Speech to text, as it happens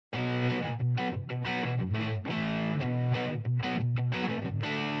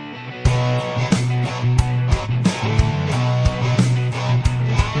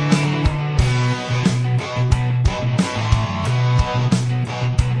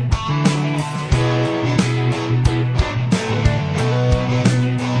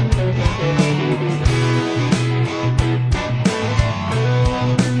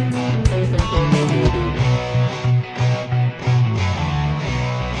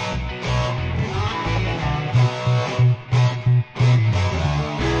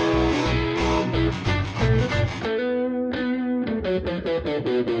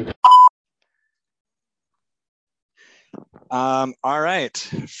All right,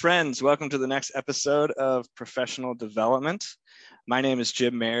 friends, welcome to the next episode of Professional Development. My name is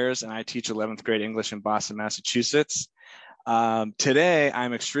Jim Mayers, and I teach 11th grade English in Boston, Massachusetts. Today,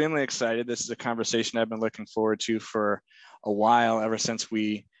 I'm extremely excited. This is a conversation I've been looking forward to for a while, ever since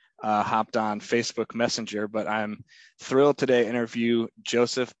we hopped on Facebook Messenger, but I'm thrilled today to interview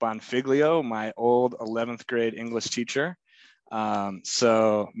Joseph Bonfiglio, my old 11th grade English teacher.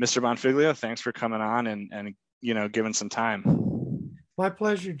 So, Mr. Bonfiglio, thanks for coming on and given some time. My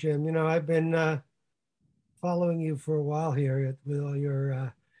pleasure, Jim. I've been following you for a while here with all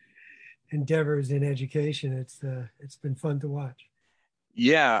your endeavors in education. It's been fun to watch.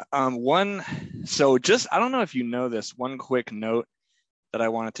 Yeah. I don't know if you know this, one quick note that I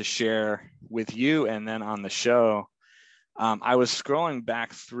wanted to share with you and then on the show. I was scrolling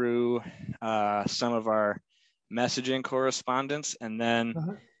back through some of our messaging correspondence, and then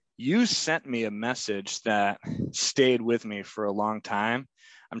Uh-huh. you sent me a message that stayed with me for a long time.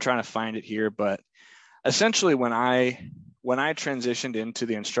 I'm trying to find it here, but essentially when I transitioned into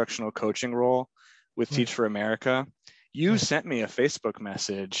the instructional coaching role with Right. Teach for America, you Right. sent me a Facebook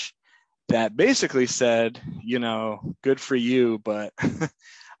message that basically said, good for you, but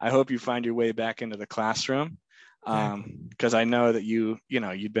I hope you find your way back into the classroom. Exactly. Because I know that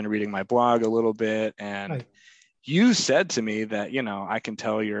you'd been reading my blog a little bit, and Right. you said to me that, I can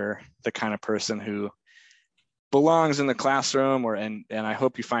tell you're the kind of person who belongs in the classroom, and I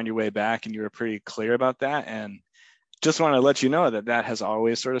hope you find your way back. And you were pretty clear about that. And just want to let you know that has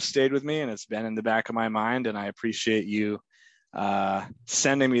always sort of stayed with me, and it's been in the back of my mind. And I appreciate you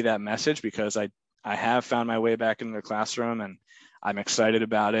sending me that message, because I have found my way back into the classroom, and I'm excited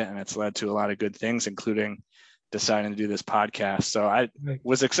about it. And it's led to a lot of good things, including deciding to do this podcast. So I Right.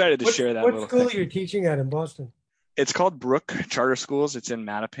 was excited to share that What little school thing. are you teaching at in Boston? It's called Brook Charter Schools. It's in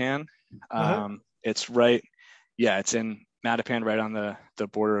Mattapan. Uh-huh. It's right. Yeah, it's in Mattapan, right on the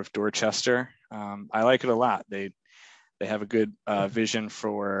border of Dorchester. I like it a lot. They have a good vision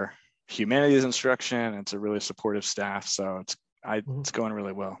for humanities instruction. It's a really supportive staff, so Mhm. it's going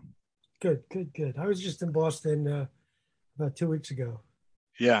really well. Good, good, good. I was just in Boston about 2 weeks ago.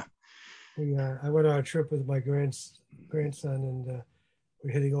 Yeah. I went on a trip with my grandson, and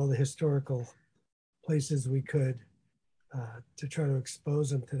we're hitting all the historical places we could to try to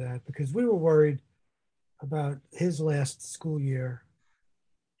expose him to that because we were worried about his last school year,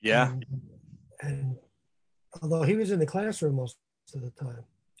 Yeah. and although he was in the classroom most of the time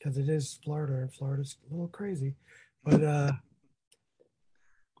because it is Florida and Florida's a little crazy, but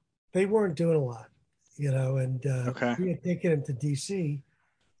they weren't doing a lot, and Okay. we had taken him to DC,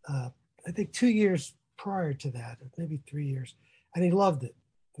 uh, I think 2 years prior to that, maybe 3 years, and he loved it.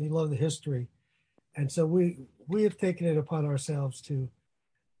 He loved the history, and so we have taken it upon ourselves to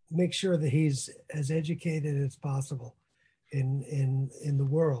make sure that he's as educated as possible in the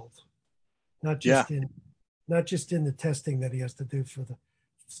world, not Yeah. just in not just in the testing that he has to do for the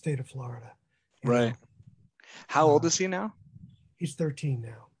state of Florida. You Right. know, How old uh, is he now? he's 13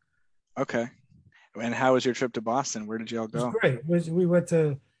 now. Okay. And how was your trip to Boston? Where did y'all It was go? great. We went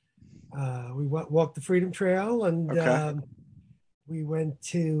to walked the Freedom Trail, and Okay. we went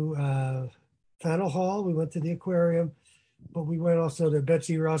to Faneuil Hall. We went to the aquarium, but we went also to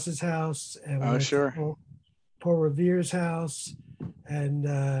Betsy Ross's house, and we Oh, went to sure. Paul Revere's house, and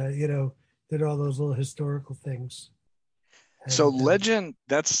did all those little historical things. So And legend,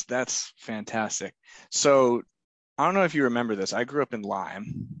 that's fantastic. So I don't know if you remember this. I grew up in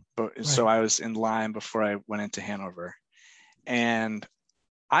Lyme, but so right, I was in Lyme before I went into Hanover. And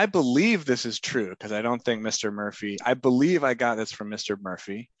I believe this is true because I don't think Mr. Murphy, I believe I got this from Mr.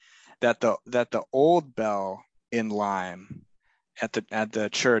 Murphy, that the old bell in Lyme at the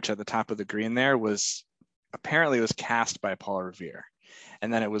church at the top of the green there was apparently was cast by Paul Revere.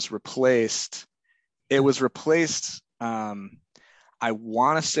 And then it was replaced I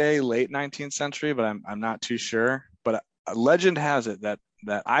want to say late 19th century, but I'm not too sure. But a legend has it that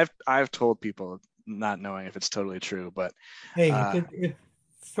I've told people, not knowing if it's totally true, but hey, uh, if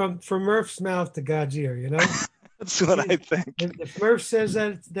from Murph's mouth to God's ear, that's what I think. if Murph says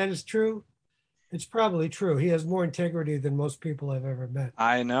that is true, it's probably true. He has more integrity than most people I've ever met.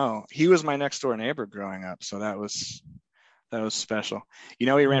 I know he was my next door neighbor growing up, so that was special. He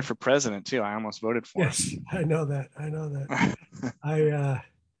ran Yeah. for president too. I almost voted for Yes, him. I know that. I know that. I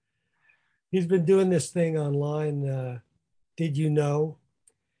He's been doing this thing online. Did you know?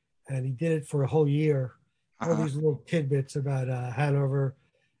 And he did it for a whole year. All Uh-huh. these little tidbits about Hanover,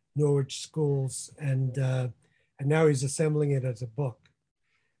 Norwich schools, and now he's assembling it as a book.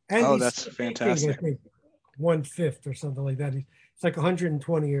 And Oh, he's that's still teaching, I fantastic. think, 1/5 or something like that. He's like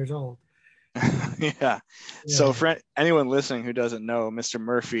 120 years old. Yeah. So Yeah, for anyone listening who doesn't know, Mr.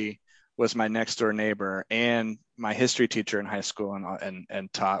 Murphy was my next door neighbor and my history teacher in high school,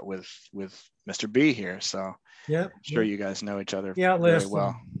 and taught with Mr. B here. So I'm yep, sure yep. you guys know each other He very outlasted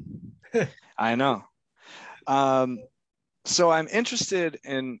well. him. I know. Um, so I'm interested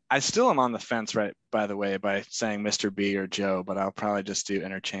in, I still am on the fence, right, by the way, by saying Mr. B or Joe, but I'll probably just do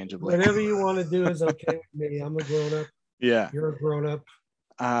interchangeably. Whatever you want to do is okay with me. I'm a grown up. Yeah. You're a grown up.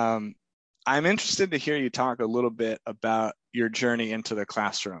 Um, I'm interested to hear you talk a little bit about your journey into the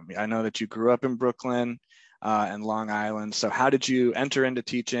classroom. I know that you grew up in Brooklyn and Long Island. So how did you enter into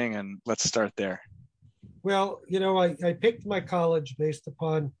teaching? And let's start there. Well, I picked my college based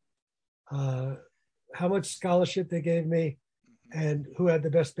upon uh, how much scholarship they gave me and who had the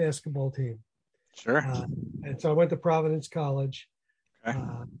best basketball team. Sure. Uh, and so I went to Providence College Okay.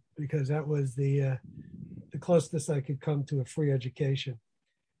 because that was the closest I could come to a free education.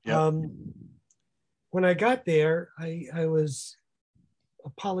 Yep. When I got there, I was a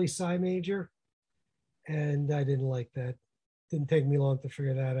poli sci major, and I didn't like that. Didn't take me long to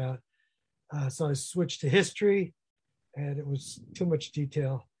figure that out. So I switched to history, and it was too much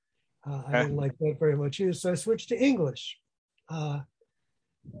detail. I Okay. didn't like that very much either. So I switched to English. Uh,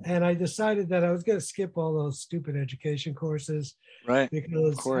 and I decided that I was going to skip all those stupid education courses Right. Of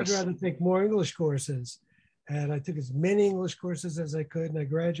because I'd course. rather take more English courses. And I took as many English courses as I could, and I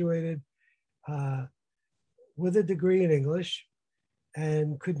graduated uh, with a degree in English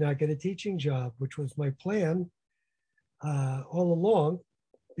and could not get a teaching job, which was my plan all along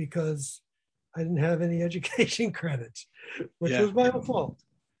because I didn't have any education credits, which Yeah. was my own fault.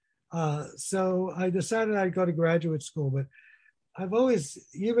 So I decided I'd go to graduate school, but I've always,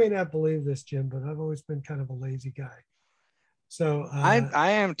 you may not believe this, Jim, but I've always been kind of a lazy guy. So,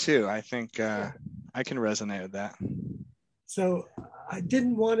 I am too. I think I can resonate with that. so I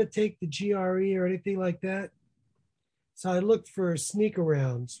didn't want to take the GRE or anything like that. So I looked for sneak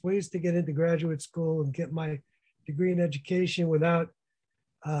arounds, ways to get into graduate school and get my degree in education without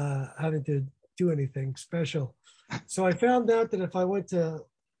having to do anything special. So I found out that if I went to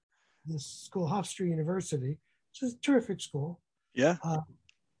this school, Hofstra University, which is a terrific school, Yeah. uh,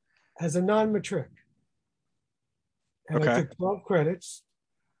 as a non-matric, and I Okay. took 12 credits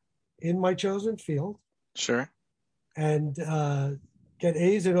in my chosen field Sure. and get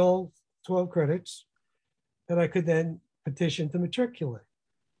A's in all 12 credits, that I could then petition to matriculate,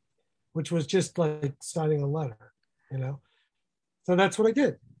 which was just like signing a letter, you know. So that's what I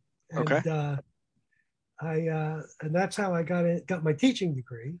did, Okay. and and that's how I got my teaching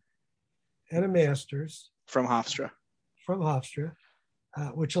degree and a master's From Hofstra. from Hofstra,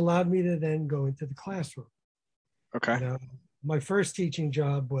 which allowed me to then go into the classroom. Okay. You know, my first teaching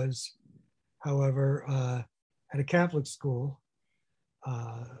job was, however, at a Catholic school.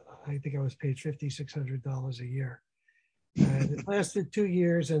 Uh, I think I was paid $5,600 a year, and it lasted 2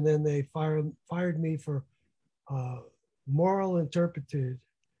 years, and then they fired me for uh, moral inturpitude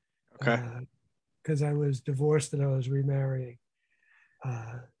Okay. because I was divorced and I was remarrying.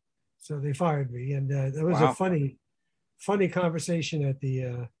 Uh, so they fired me, and there was a Wow. funny conversation at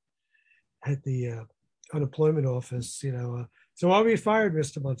the unemployment office. So why were you fired,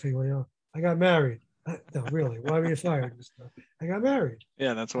 Mr. Bonfiglio? I got married. No, really, why were you fired, Mr. I got married.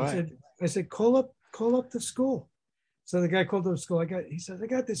 Yeah, that's I why. said, I said, call up the school. So the guy called up the school. He said, I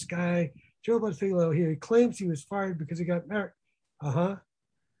got this guy, Joe Bonfiglio here. He claims he was fired because he got married. Uh huh.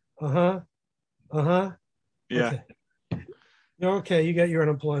 Uh huh. Uh huh. Yeah. Okay. You're okay. You got your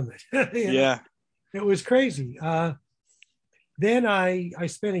unemployment. Yeah. It was crazy. Then I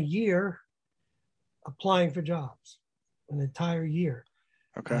spent a year applying for jobs, an entire year.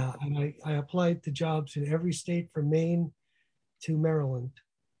 Okay. And I applied to jobs in every state from Maine to Maryland.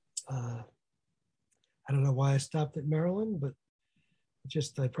 Uh, I don't know why I stopped at Maryland, but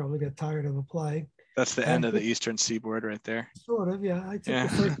just I probably got tired of applying. That's the And end I of the took, Eastern Seaboard right there. sort of, yeah, I took the Yeah.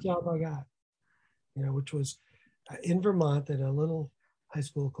 first job I got, which was in Vermont at a little high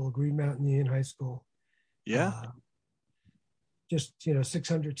school called Green Mountain Union High School. Yeah. Uh, just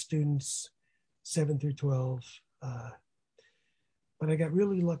 600 students, 7 through 12. But I got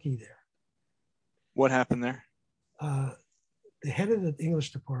really lucky there. What happened there? Uh, the head of the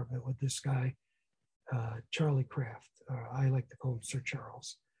English department with this guy, Charlie Kraft, or I like to call him Sir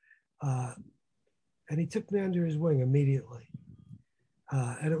Charles, and he took me under his wing immediately.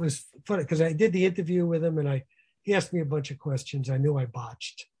 And it was funny because I did the interview with him, and he asked me a bunch of questions I knew I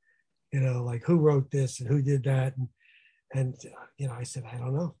botched, like who wrote this and who did that, and I said I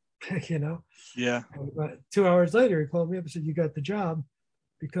don't know, Yeah. But 2 hours later, he called me up and said, "You got the job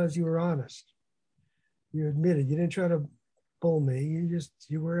because you were honest. You admitted you didn't try to bull me.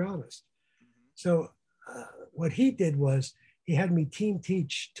 You were honest." So what he did was he had me team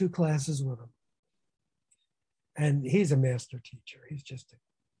teach 2 classes with him. And he's a master teacher. He's just a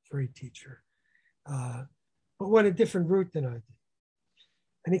great teacher, but went a different route than I did.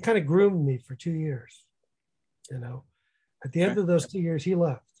 And he kind of groomed me for 2 years. You know, at the end Okay. of those 2 years, he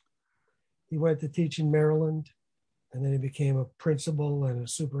left. He went to teach in Maryland, and then he became a principal and a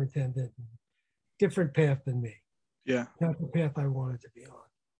superintendent. Different path than me, Yeah. not the path I wanted to be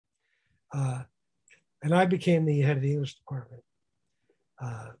on. And I became the head of the English department.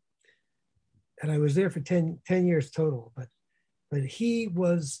 Uh, and I was there for 10 years total, but he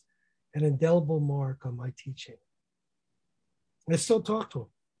was an indelible mark on my teaching. I still talk to him.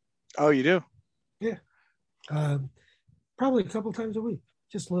 Oh, you do? Yeah. Um, Probably a couple times a week,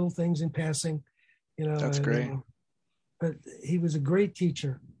 just little things in passing, you know. That's great. But he was a great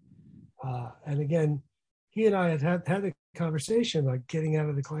teacher. And again, he and I had a conversation like getting out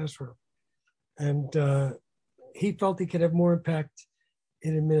of the classroom. And he felt he could have more impact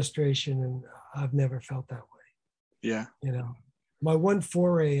in administration. And I've never felt that way. Yeah. You know, my one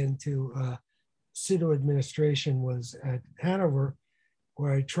foray into pseudo administration was at Hanover,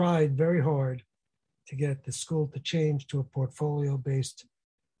 where I tried very hard to get the school to change to a portfolio based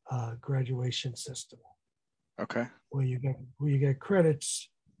graduation system Okay. where you get credits,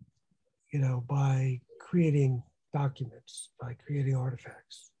 you know, by creating documents, by creating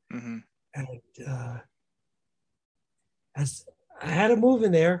artifacts. Mm-hmm. And as I had a move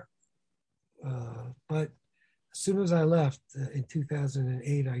in there, but as soon as I left in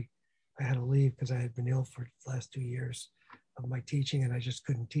 2008, I had to leave because I had been ill for the last 2 years of my teaching, and I just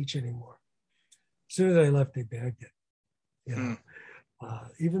couldn't teach anymore. As soon as I left, they bagged it. You know,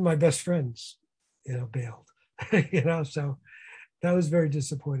 even my best friends, you know, bailed. You know, so that was very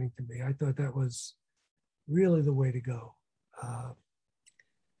disappointing to me. I thought that was really the way to go.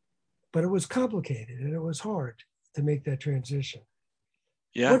 But it was complicated and it was hard to make that transition.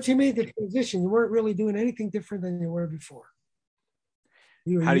 Yeah. Once you made the transition, you weren't really doing anything different than you were before.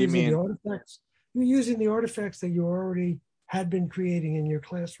 You were How do you using the mean? artifacts. You were using the artifacts that you already had been creating in your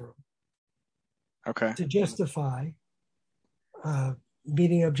classroom Okay. to justify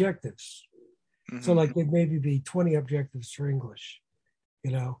meeting objectives. So, Mm-hmm. like, there'd maybe be 20 objectives for English,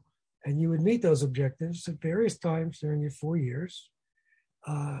 you know, and you would meet those objectives at various times during your 4 years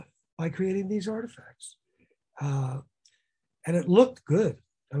by creating these artifacts. And it looked good.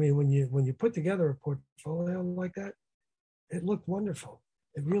 I mean, when you put together a portfolio like that, it looked wonderful.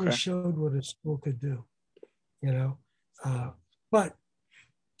 It really Okay. showed what a school could do, you know. But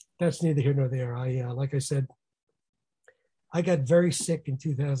that's neither here nor there. Like I said, I got very sick in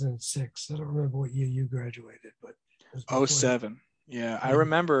 2006. I don't remember what year you graduated, but it was Oh, before that. 07. Yeah. I Yeah,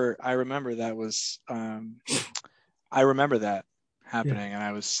 remember. I remember that was. I remember that yeah, happening, and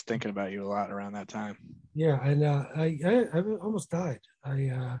I was thinking about you a lot around that time. yeah. And I almost died.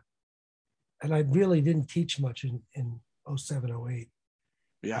 And I really didn't teach much in 07, 08.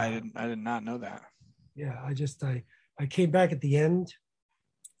 Yeah. I Uh, didn't. I did not know that. yeah, I came back at the end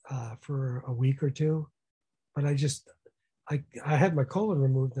for a week or two, but I had my colon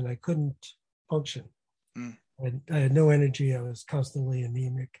removed and I couldn't function. Mm. I had no energy. I was constantly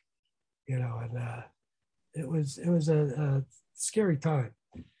anemic, you know, and it was a scary time.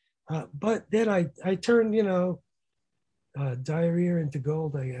 But then I turned, you know, diarrhea into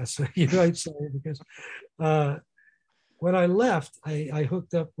gold, I guess you might say, because uh, when I left, I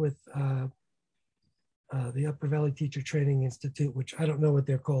hooked up with the Upper Valley Teacher Training Institute, which I don't know what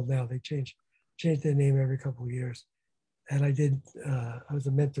they're called now. They change their name every couple of years. And I was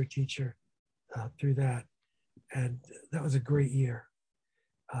a mentor teacher through that. And that was a great year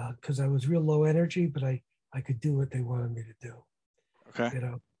because I was real low energy, but I could do what they wanted me to do, Okay. you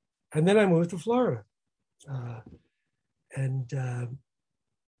know. And then I moved to Florida. And the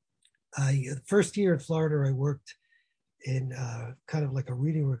first year in Florida, I worked in kind of like a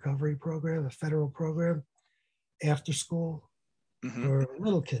reading recovery program, a federal program after school Mm-hmm. for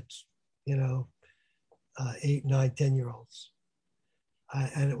little kids, you know, 8, 9, 10 year olds.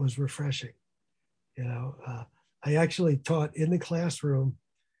 And it was refreshing, you know. I actually taught in the classroom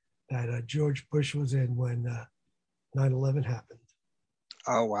that George Bush was in when 9/11 happened.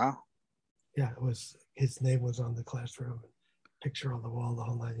 Oh, wow. Yeah, it was his name was on the classroom, picture on the wall, the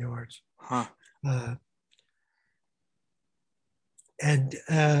whole 9 yards. Huh. Uh, and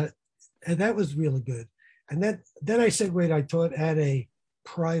that was really good. And then I said, wait, I taught at a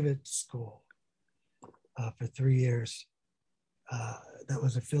private school for 3 years that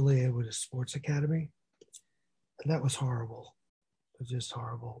was affiliated with a sports academy. And that was horrible. It was just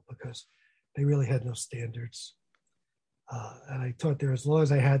horrible because they really had no standards. And I taught there as long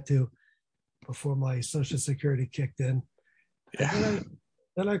as I had to before my Social Security kicked in, and Yeah.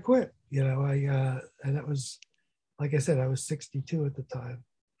 then I quit. And that was, like I said, I was 62 at the time,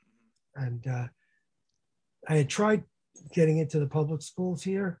 and I had tried getting into the public schools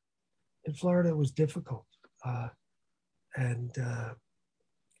here in Florida. It was difficult, and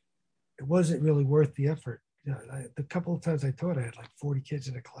it wasn't really worth the effort. The couple of times I taught, I had like 40 kids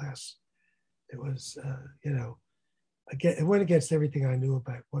in a class. It was, again, it went against everything I knew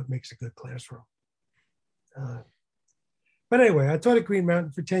about what makes a good classroom. Uh, but anyway, I taught at Green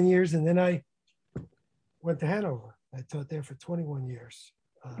Mountain for 10 years, and then I went to Hanover. I taught there for 21 years.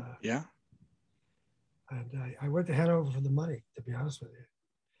 Yeah. And I went to Hanover for the money, to be honest with you.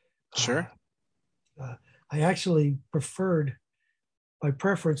 Sure. I actually my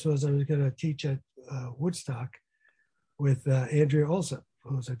preference was I was going to teach at Woodstock with Andrea Olson,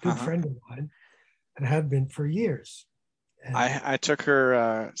 who was a good friend of mine and had been for years. And I took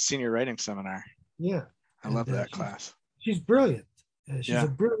her senior writing seminar. yeah. I love that class. She's brilliant. She's Yeah. a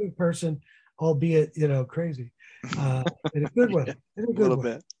brilliant person, albeit, crazy. In a good way. In a A good little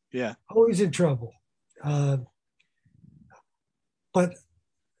way. bit. Yeah. Always in trouble. But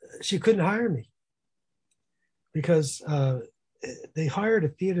she couldn't hire me because they hired a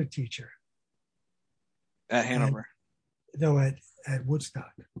theater teacher. At Hanover. No, at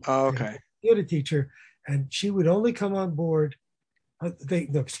Woodstock. Oh, okay. Theater teacher, and she would only come on board.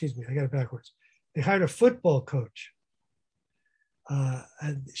 Excuse me, I got it backwards. They hired a football coach,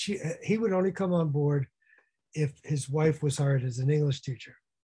 and he would only come on board if his wife was hired as an English teacher.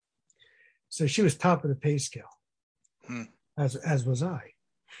 So she was top of the pay scale, as was I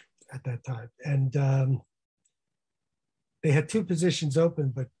at that time. And they had two positions open,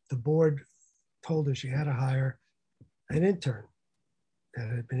 but the board told her she had to hire an intern that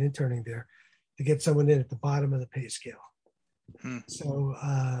had been interning there to get someone in at the bottom of the pay scale. So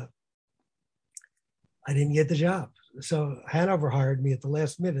I didn't get the job. So Hanover hired me at the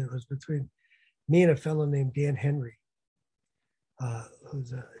last minute. It was between me and a fellow named Dan Henry,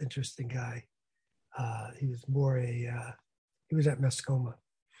 who's an interesting guy. He was he was at Mascoma.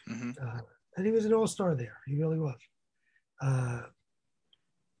 And he was an all-star there. He really was.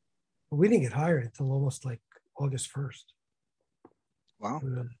 We didn't get hired until almost like August 1st. Wow.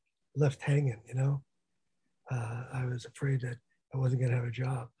 We were left hanging, I was afraid that I wasn't going to have a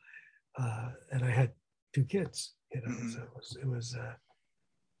job. And I had two kids, so it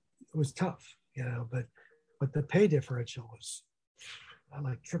was tough, but the pay differential was, I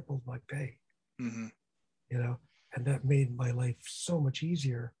like tripled my pay, and that made my life so much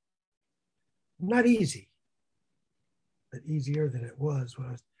easier. Not easy, but easier than it was when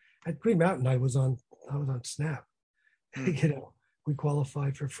I was at Green Mountain. I was on SNAP. We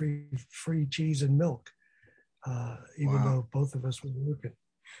qualified for free cheese and milk, even though both of us were working.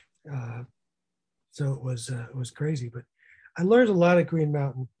 So it was crazy, but I learned a lot at Green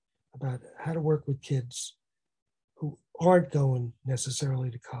Mountain about how to work with kids who aren't going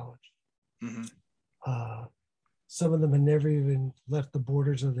necessarily to college. Some of them had never even left the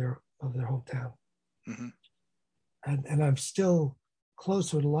borders of their hometown, and I'm still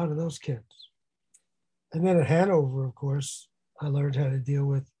close with a lot of those kids. And then at Hanover, of course, I learned how to deal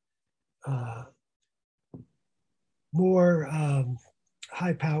with more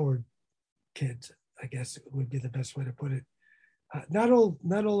high-powered kids, I guess would be the best way to put it. Not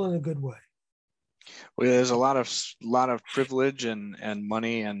all in a good way. Well, there's a lot of privilege and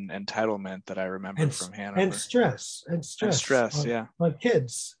money and entitlement that I remember from Hanover. And stress. On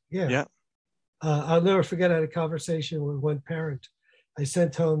kids. Yeah. I'll never forget, I had a conversation with one parent. I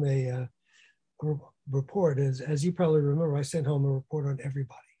sent home a report. As you probably remember, I sent home a report on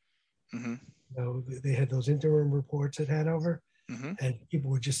everybody. They had those interim reports at Hanover, and people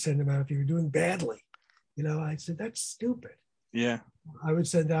would just send them out if you were doing badly. I said, that's stupid. Yeah. I would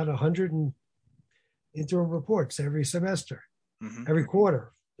send out 100 interim reports every semester, every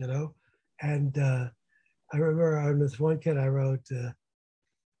quarter, And I remember on this one kid I wrote,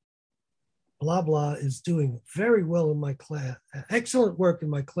 blah, blah is doing very well in my class, excellent work in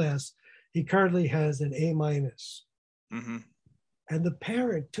my class. He currently has an A-. And the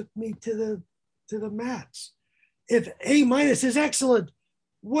parent took me to the mats. If A- is excellent,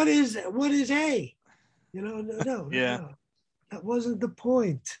 what is A? No. That wasn't the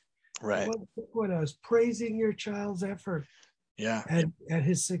point. Right. That wasn't the point. I was praising your child's effort. Yeah. And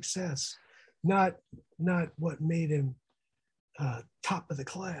his success, not what made him top of the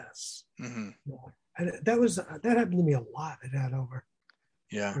class. And that happened to me a lot at Hanover.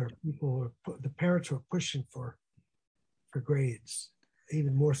 Yeah. Where the parents were pushing for grades,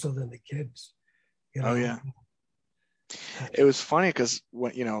 even more so than the kids. Oh yeah. It was funny because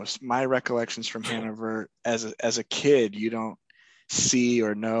when my recollections from Hanover as a kid, you don't see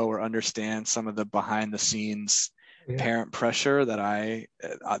or know or understand some of the behind the scenes Yeah, parent pressure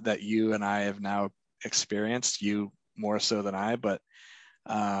that you and I have now experienced. You more so than I, but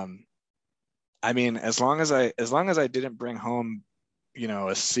um, I mean, as long as I didn't bring home,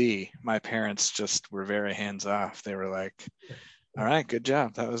 a C, my parents just were very hands off. They were like, "All yeah, right, good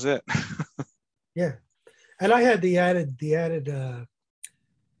job. That was it." yeah. And I had the added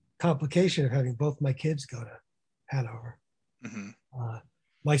complication of having both my kids go to Hanover. Hmm. Uh,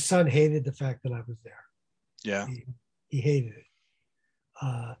 my son hated the fact that I was there. Yeah. He hated it.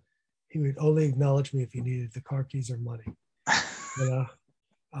 Uh, he would only acknowledge me if he needed the car keys or money. You know,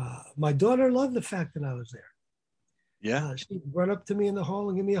 my daughter loved the fact that I was there. Yeah. She'd run up to me in the hall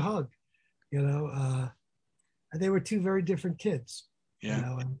and give me a hug. You know, and they were two very different kids.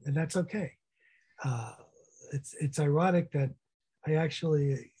 Yeah. And that's okay. Uh, it's ironic that I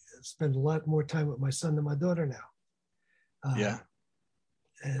actually spend a lot more time with my son than my daughter now. Uh, Yeah.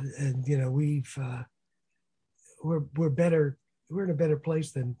 and we're better. We're in a better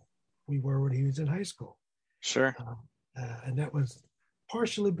place than we were when he was in high school. Sure. Uh, and that was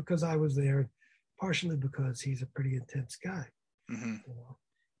partially because I was there, partially because he's a pretty intense guy. Hmm. You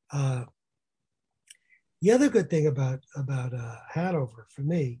know? The other good thing about Hanover for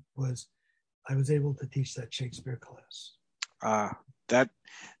me was I was able to teach that Shakespeare class. Uh, that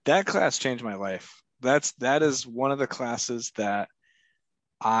that class changed my life. That is one of the classes that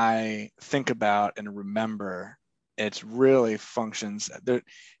I think about and remember. It really functions. There,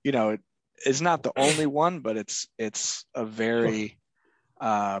 it's not the only one, but it's a Sure, very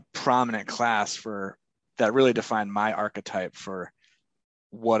prominent class for that really defined my archetype for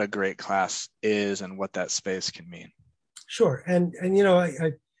what a great class is and what that space can mean. sure, and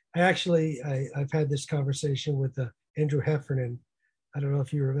I've had this conversation with Andrew Heffernan. I don't know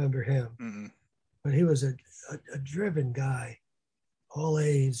if you remember him, Hmm. but he was a driven guy, all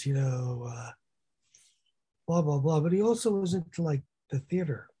A's, blah blah blah. But he also was into like the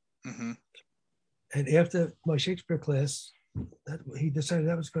theater. Hmm. And after my Shakespeare class, he decided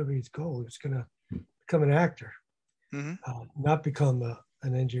that was going to be his goal. He was going to become an actor, Hmm. not become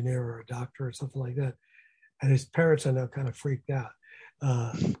an engineer or a doctor or something like that. And his parents are now kind of freaked out.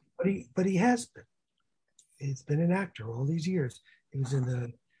 Uh, but he has been. He's been an actor all these years. He was in Uh-huh.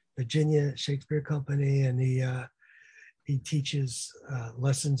 the Virginia Shakespeare Company, and he teaches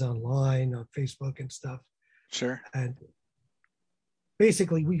lessons online on Facebook and stuff. Sure. And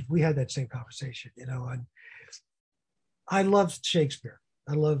basically, we had that same conversation, and I love Shakespeare.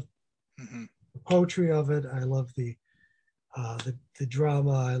 I love Hmm. the poetry of it. I love the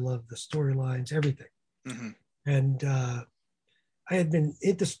drama. I love the storylines, everything. Hmm. And I had been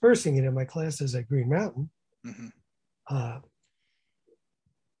interspersing it in my classes at Green Mountain, Hmm. uh,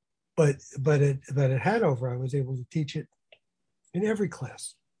 but at Hanover, I was able to teach it in every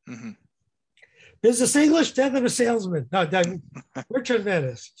class. Hmm. Business English, Death of a Salesman. No, Richard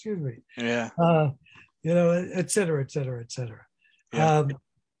Venice. Excuse me. Yeah. Uh, et cetera, et cetera, et cetera. Yeah. Um,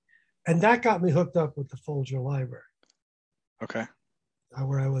 and that got me hooked up with the Folger Library, Okay.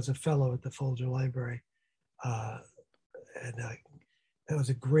 where I was a fellow at the Folger Library. Uh, and that was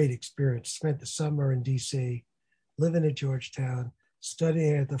a great experience. Spent the summer in DC, living at Georgetown,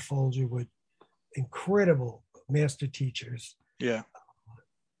 studying at the Folger with incredible master teachers, Yeah.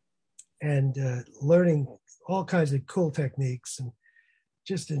 and learning all kinds of cool techniques and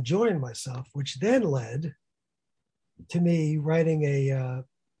just enjoying myself, which then led to me writing a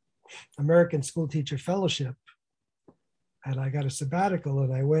American School Teacher Fellowship. And I got a sabbatical,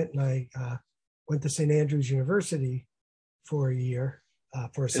 and I went to St. Andrews University for a year,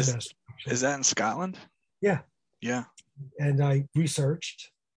 for a Is semester, is actually. that in Scotland? Yeah, Yeah. and I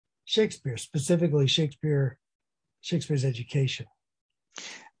researched Shakespeare, specifically Shakespeare's education.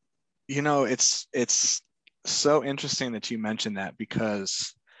 It's so interesting that you mentioned that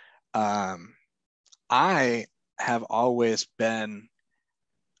because um, I have always been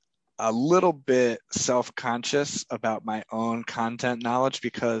a little bit self-conscious about my own content knowledge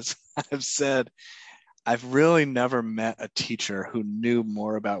because I've said I've really never met a teacher who knew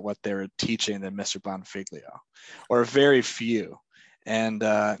more about what they were teaching than Mr. Bonfiglio, or very few. And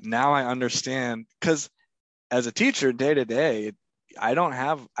now I understand because as a teacher, day to day, I don't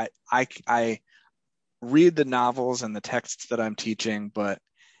have I read the novels and the texts that I'm teaching, but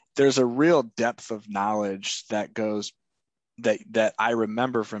there's a real depth of knowledge that goes that I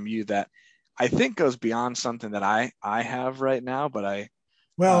remember from you that I think goes beyond something that I have right now. But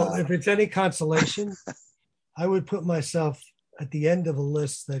Well, uh, if it's any consolation, I would put myself at the end of a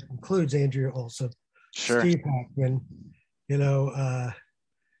list that includes Andrea also. Sure. Steve Hackman, you know,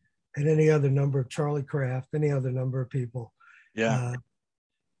 and any other number of Charlie Kraft, any other number of people. Yeah. Uh,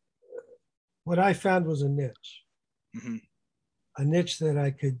 what I found was Mm-hmm. a niche that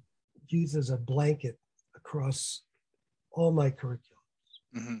I could use as a blanket across all my curriculum,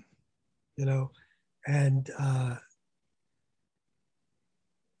 Mm-hmm. you know, and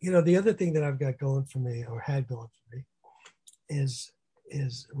the other thing that I've got going for me or had going for me is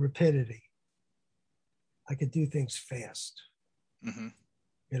rapidity. I could do things fast, Mm-hmm.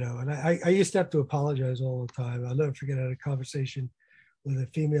 and I used to have to apologize all the time. I'll never forget I had a conversation with a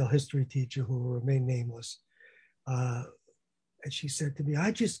female history teacher who will remain nameless. Uh, and she said to me, I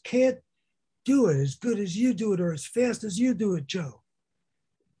just can't do it as good as you do it or as fast as you do it, Joe.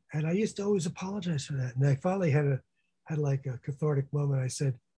 And I used to always apologize for that. And I finally had like a cathartic moment. I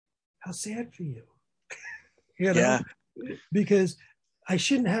said, how sad for you, Yeah. because I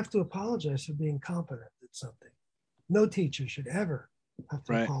shouldn't have to apologize for being competent at something. No teacher should ever have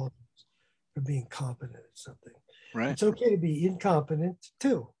to Right. apologize for being competent at something. Right. It's okay to be incompetent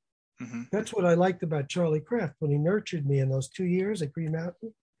too. Mm-hmm. That's what I liked about Charlie Kraft. When he nurtured me in those 2 years at Green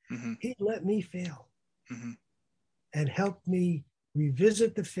Mountain, Mm-hmm. he let me fail Mm-hmm. and helped me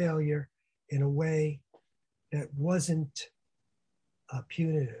revisit the failure in a way that wasn't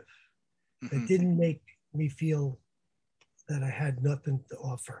punitive, that Mm-hmm. didn't make me feel that I had nothing to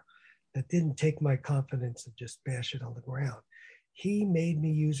offer, that didn't take my confidence and just bash it on the ground. He made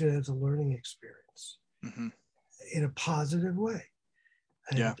me use it as a learning experience Mm-hmm. in a positive way.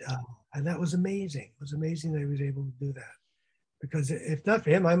 Yeah. And that was amazing. It was amazing that he was able to do that. Because if not for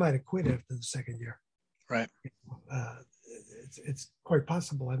him, I might have quit after the second year. Right. Uh, it's quite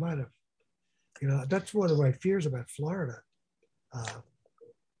possible I might have. That's one of my fears about Florida. Uh,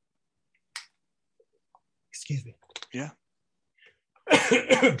 excuse me. Yeah.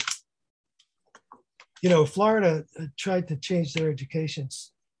 Florida tried to change their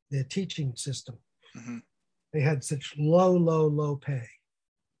their teaching system. Mm-hmm. They had such low pay.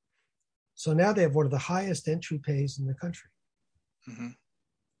 So now they have one of the highest entry pays in the country. Mm-hmm.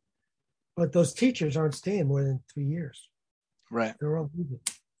 But those teachers aren't staying more than 3 years. Right. They're all leaving.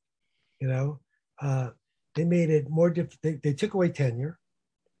 You know, they made it more difficult. They took away tenure.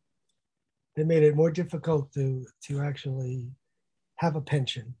 They made it more difficult to actually have a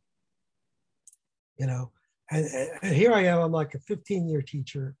pension. And here I am. I'm like a 15-year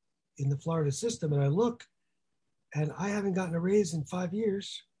teacher in the Florida system, and I look, and I haven't gotten a raise in 5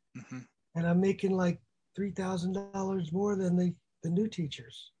 years, Mm-hmm. and I'm making like $3,000 more than the new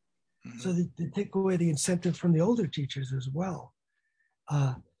teachers. Mm-hmm. So they take away the incentive from the older teachers as well.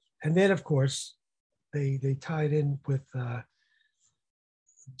 And then, of course, they tied in with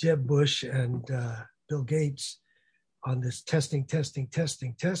Jeb Bush and Bill Gates on this testing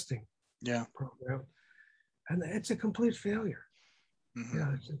Yeah. program. And it's a complete failure. Mm-hmm.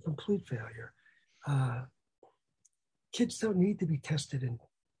 Yeah, it's a complete failure. Kids don't need to be tested in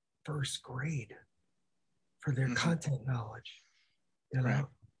first grade for their Mm-hmm. content knowledge. Right.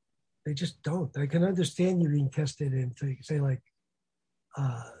 They just don't. I can understand you being tested in, say like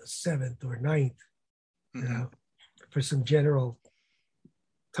seventh or ninth, Mm-hmm. for some general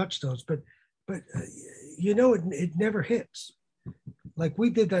touchstones. But it never hits. Like we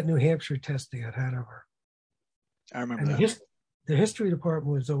did that New Hampshire testing at Hanover, I remember and that. the history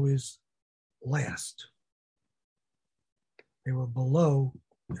department was always last. They were below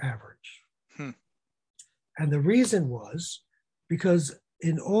average. Hmm. And the reason was because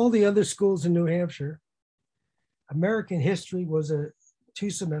in all the other schools in New Hampshire, American history was a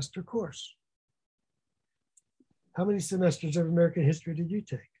 2-semester course. How many semesters of American history did you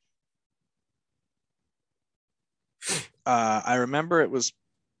take? I remember it was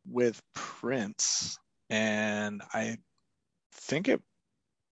with Prince, and I think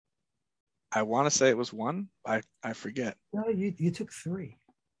I want to say it was one. I forget. No, you took 3.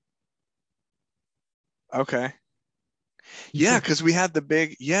 Okay. You Yeah, took, because we had the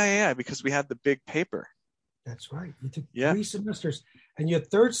big, because we had the big paper. that's right. You took Yeah. 3 semesters, and your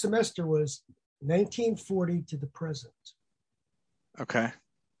third semester was 1940 to the present. Okay.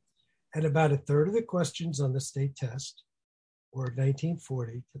 And about a third of the questions on the state test were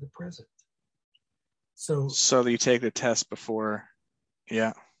 1940 to the present. So you take the test before,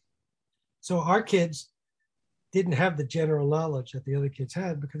 yeah. So our kids didn't have the general knowledge that the other kids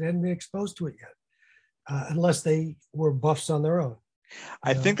had because they hadn't been exposed to it yet, unless they were buffs on their own.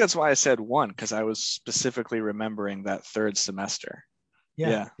 I think that's why I said one, because I was specifically remembering that third semester.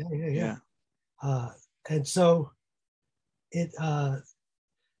 Yeah. And so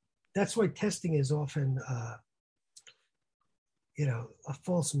that's why testing is often, a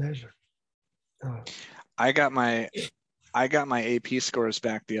false measure. Uh, I got my I got my AP scores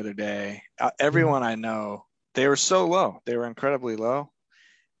back the other day. yeah, Everyone I know, they were so low. They were incredibly low.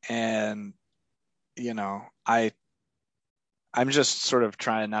 And, you know, I'm just sort of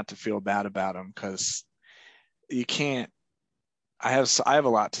trying not to feel bad about them because you can't. I have a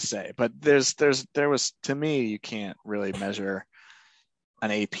lot to say, but there was to me you can't really measure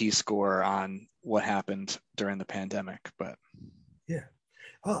an AP score on what happened during the pandemic. But yeah.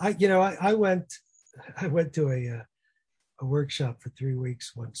 Well, I went to a workshop for 3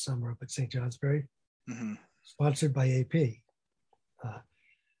 weeks one summer up at St. Johnsbury, mhm, sponsored by AP. Uh,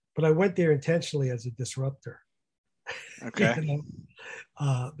 but I went there intentionally as a disruptor, you okay,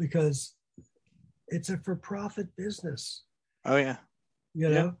 know, because it's a for-profit business, oh yeah, you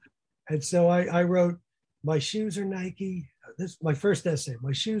yeah, know. And so I wrote, "My shoes are Nike." This is my first essay.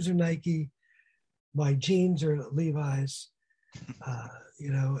 My shoes are Nike. My jeans are Levi's. Uh,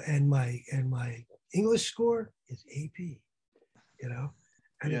 and my English score is AP. You know,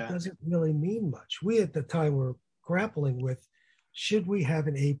 and it yeah, doesn't really mean much. We at the time were grappling with, should we have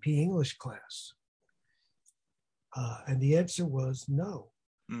an AP English class? And the answer was no,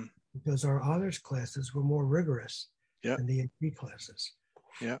 mm, because our honors classes were more rigorous yep, than the AP classes.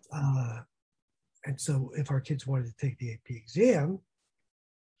 yep, Uh, and so if our kids wanted to take the AP exam,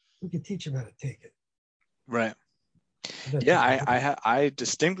 we could teach them how to take it. right. And that's Yeah, what we did. I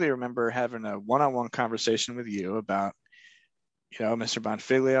distinctly remember having a one-on-one conversation with you about, Mr.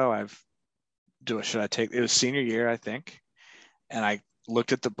 Bonfiglio. Should I take it was senior year, I think, and I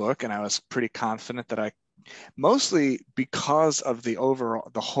looked at the book and I was pretty confident that I, mostly because of the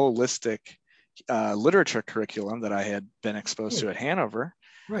holistic literature curriculum that I had been exposed Right, to at Hanover,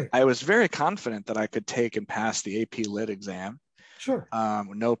 right, I was very confident that I could take and pass the AP Lit exam, sure.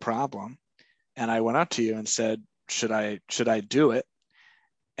 no problem. And I went up to you and said, should I do it?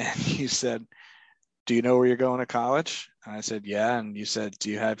 And you said, do you know where you're going to college? And I said, yeah. And you said,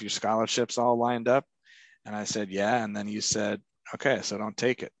 do you have your scholarships all lined up? And I said, yeah. And then you said, okay, so don't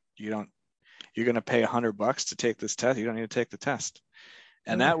take it. You're going to pay $100 to take this test. You don't need to take the test.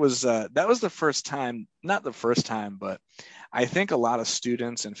 And Right. that was the first time, not the first time, but I think a lot of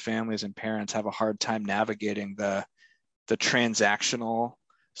students and families and parents have a hard time navigating the transactional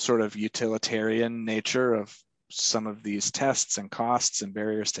sort of utilitarian nature of some of these tests and costs and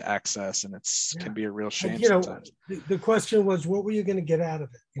barriers to access, and it's Yeah. can be a real And shame sometimes. the question was, what were you going to get out of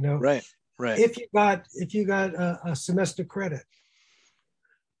it? Right, right. If you got a semester credit,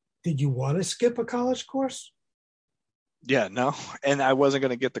 did you want to skip a college course? Yeah, no, and I wasn't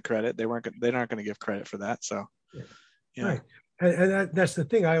going to get the credit. They're not going to give credit for that. So, Yeah. you know, Right. And that's the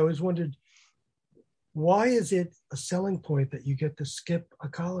thing. I always wondered, why is it a selling point that you get to skip a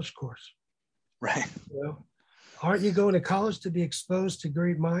college course? right. You know, aren't you going to college to be exposed to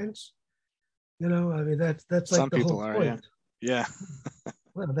great minds? I mean, that's like Some the people whole are, yeah, point. yeah,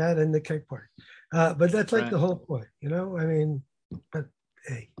 Well, that and the cake part. But that's like right, the whole point. I mean, but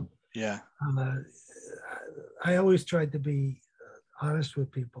hey, yeah, uh, I always tried to be honest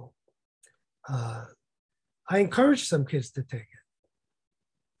with people. Uh, I encouraged some kids to take it.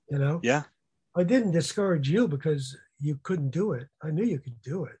 You know, yeah, I didn't discourage you because you couldn't do it. I knew you could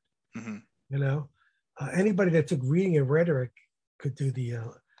do it. hmm You know, anybody that took reading and rhetoric could do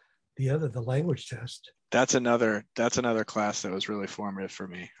the language test. that's another class that was really formative for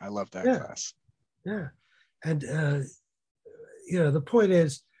me. I love that Yeah, class. yeah. And the point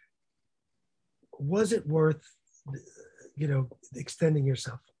is, was it worth extending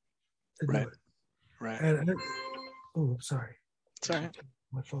yourself to do Right, it? right. And oh, sorry, Sorry.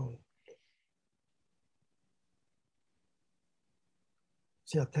 my phone.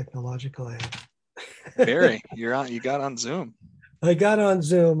 See how technological I am. Very. You're on. You got on Zoom. I got on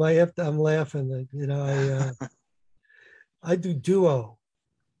Zoom. I'm laughing. I do Duo.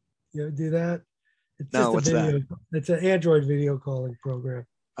 You ever do that? It's No, just a what's that? video. It's an Android video calling program.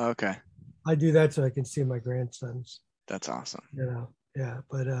 Okay, I do that so I can see my grandsons. that's awesome. Yeah.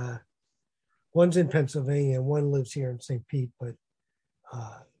 But one's in Pennsylvania and one lives here in St. Pete. But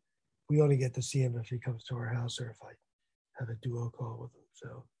uh, we only get to see him if he comes to our house or if I have a Duo call with him.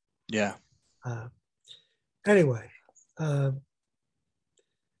 So Yeah, uh, anyway, uh,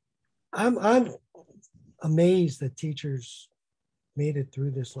 I'm amazed that teachers made it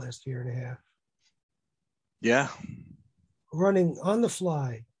through this last year and a half, yeah, running on the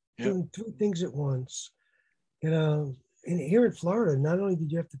fly, yep. doing three things at once. You know, and here in Florida, not only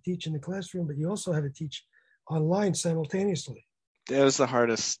did you have to teach in the classroom, but you also had to teach online simultaneously. It was the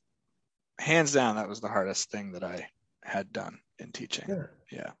hardest, hands down. That was the hardest thing that I had done in teaching. Yeah.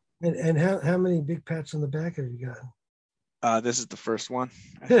 Yeah. And how many big pats on the back have you gotten? This is the first one,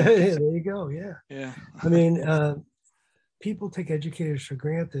 I think. There you go. Yeah. Yeah. I mean, people take educators for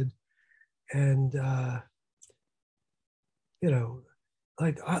granted, and you know,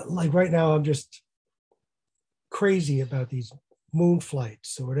 like right now, I'm just crazy about these moon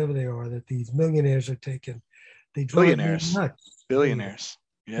flights or whatever they are that these millionaires are taking. They drive me Billionaires. nuts. Billionaires. Billionaires.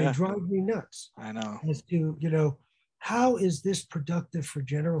 They Yeah, drive me nuts I know. as to, how is this productive for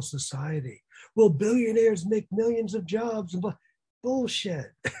general society? Well, billionaires make millions of jobs and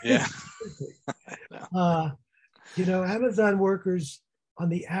bullshit. Yeah. No. uh, Amazon workers on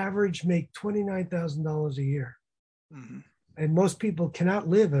the average make $29,000 a year. Mhm. And most people cannot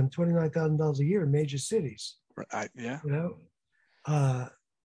live on $29,000 a year in major cities, Yeah. you know? Uh,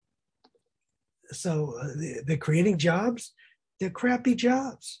 they're creating jobs. They're crappy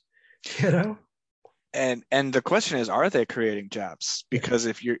jobs, you know? And the question is, are they creating jobs? Yeah. Because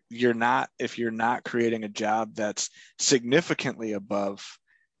if you're not creating a job that's significantly above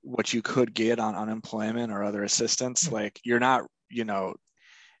what you could get on unemployment or other assistance, like you're not,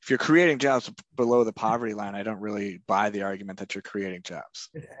 if you're creating jobs below the poverty line, I don't really buy the argument that you're creating jobs.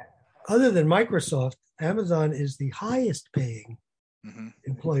 Other than Microsoft, Amazon is the highest paying Hmm.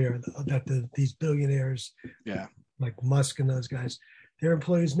 employer that these billionaires Yeah. like Musk and those guys, their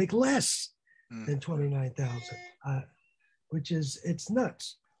employees make less Mm. than 29,000, which is it's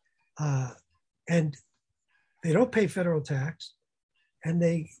nuts. And they don't pay federal tax, and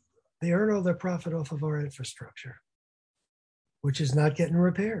they earn all their profit off of our infrastructure, which is not getting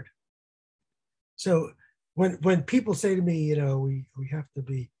repaired. So when people say to me, we have to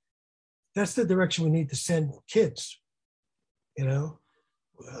be, that's the direction we need to send kids.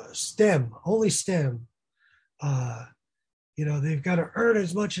 STEM, only STEM. Uh, they've got to earn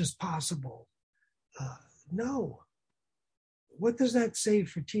as much as possible. Uh, no. What does that say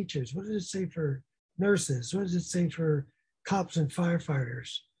for teachers? What does it say for nurses? What does it say for cops and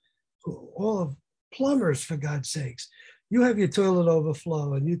firefighters? All of plumbers, for God's sakes. You have your toilet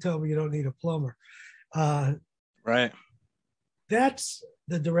overflow and you tell me you don't need a plumber. Uh, Right. that's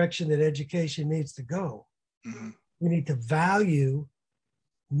the direction that education needs to go. Hmm. We need to value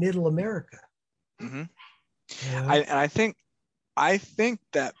middle America. Hmm. You know? I think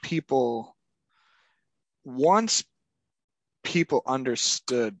that once people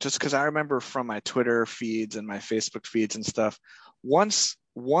understood, just because I remember from my Twitter feeds and my Facebook feeds and stuff, once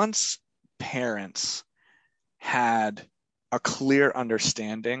parents had a clear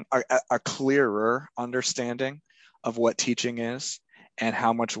understanding, a clearer understanding of what teaching is and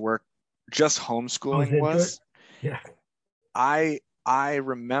how much work just Goes homeschooling into it. was, Yeah, I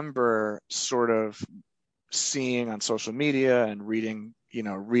remember sort of seeing on social media and reading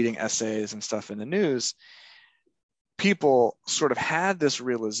essays and stuff in the news, people sort of had this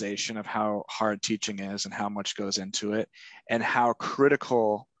realization of how hard teaching is and how much goes into it and how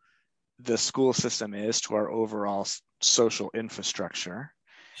critical the school system is to our overall social infrastructure.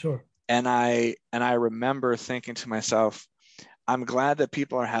 sure. And I remember thinking to myself, I'm glad that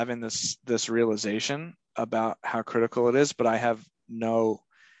people are having this realization about how critical it is, but I have no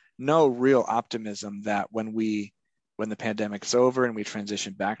real optimism that when the pandemic's over and we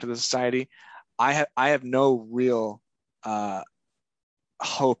transition back to the society, I have no real uh,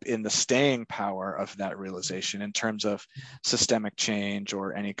 hope in the staying power of that realization in terms of systemic change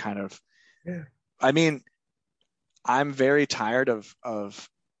or any kind of. Yeah. I mean, I'm very tired of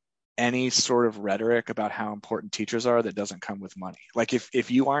any sort of rhetoric about how important teachers are that doesn't come with money. Like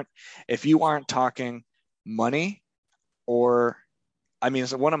if you aren't talking money, or I mean,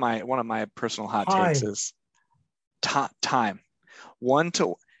 so one of my personal hot takes Time. is time. One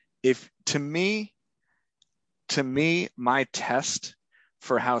to if to me my test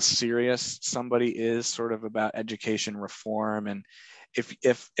for how serious somebody is sort of about education reform, and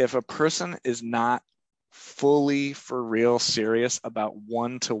if a person is not fully for real serious about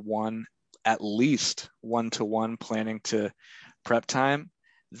one-to-one, at least one-to-one planning to prep time,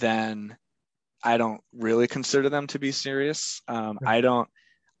 then I don't really consider them to be serious. Right.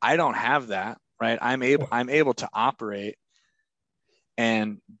 I don't have that, right? I'm able to operate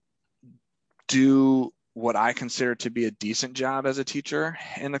and do what I consider to be a decent job as a teacher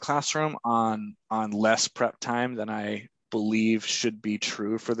in the classroom on less prep time than I believe should be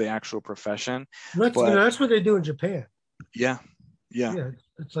true for the actual profession. But That's what they do in Japan. yeah, yeah, Yeah,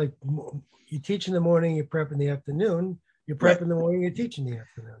 it's like you teach in the morning, you prep in the afternoon. You right, prep in the morning, you teach in the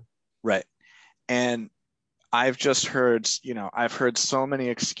afternoon. right. And I've heard so many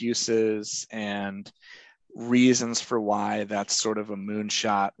excuses and reasons for why that's sort of a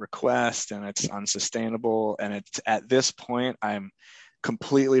moonshot request and it's unsustainable. And it's at this point, I'm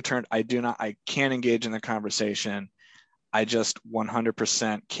completely turned. I can't engage in the conversation. I just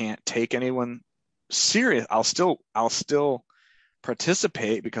 100% can't take anyone serious. I'll still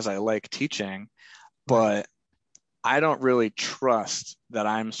participate because I like teaching, Right. but I don't really trust that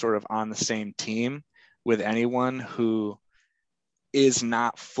I'm sort of on the same team with anyone who is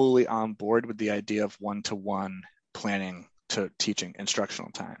not fully on board with the idea of one-to-one planning to teaching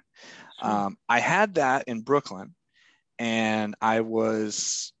instructional time. Sure. I had that in Brooklyn, and I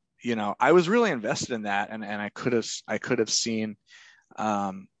was really invested in that, and I could have seen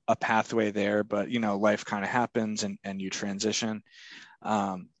a pathway there, but life kind of happens, and you transition.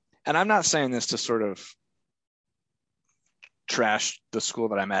 And I'm not saying this to sort of trash the school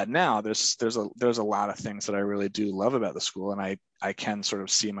that I'm at now. There's a lot of things that I really do love about the school, and I can sort of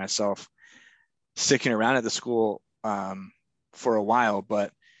see myself sticking around at the school for a while,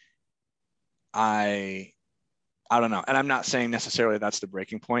 but I I don't know. And I'm not saying necessarily that's the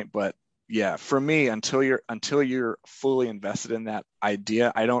breaking point, but yeah, for me, until you're fully invested in that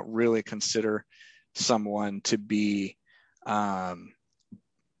idea, I don't really consider someone to be um,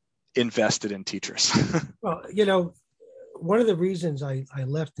 invested in teachers. Well, one of the reasons I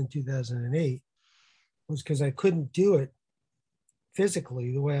left in 2008 was because I couldn't do it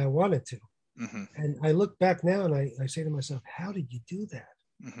physically the way I wanted to. hmm And I look back now and I say to myself, how did you do that?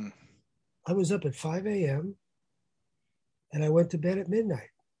 hmm I was up at 5 a.m. and I went to bed at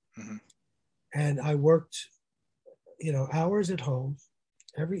midnight. hmm And I worked, hours at home.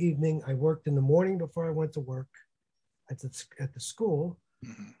 Every evening, I worked in the morning before I went to work at the school,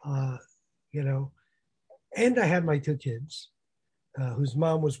 hmm uh, you know, and I had my two kids, whose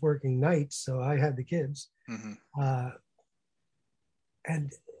mom was working nights, so I had the kids. hmm Uh,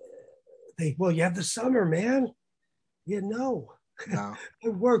 and well, you have the summer, man. No, No. I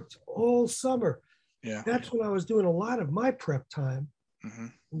worked all summer. Yeah. That's when I was doing a lot of my prep time. hmm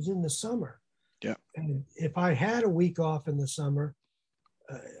It was in the summer. Yeah. And if I had a week off in the summer,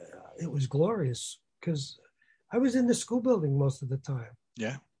 uh, it was glorious because I was in the school building most of the time,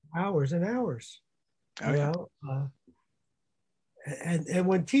 Yeah. hours and hours, Oh you yeah. know. And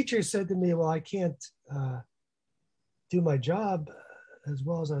when teachers said to me, "Well, I can't do my job as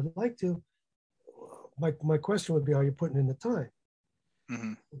well as I'd like to," my question would be, "Are you putting in the time?"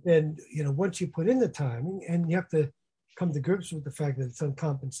 hmm And once you put in the time, and you have to come to grips with the fact that it's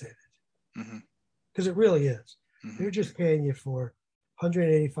uncompensated, hmm because it really is. hmm They're just paying you for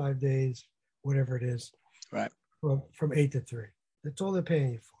 185 days, whatever it is, Right. from 8 to 3. That's all they're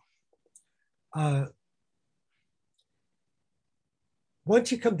paying you for. Uh,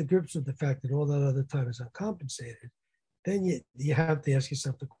 Once you come to grips with the fact that all that other time is uncompensated, then you have to ask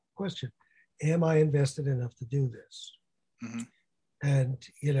yourself the question: am I invested enough to do this? hmm And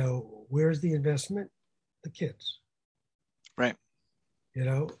where's the investment? The kids. Right.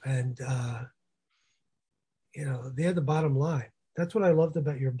 And they're the bottom line. That's what I loved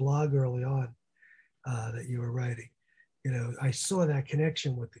about your blog early on, that you were writing. I saw that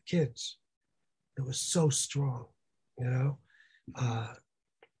connection with the kids. It was so strong. You know, hmm uh,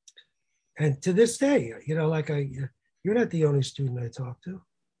 and to this day, you're not the only student I talk to.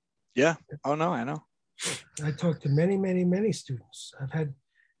 Yeah. Oh no, I know. I talk to many, many, many students. I've had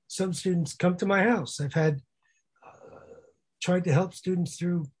some students come to my house. I've had tried to help students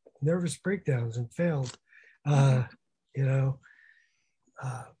through nervous breakdowns and failed. hmm Uh, you know,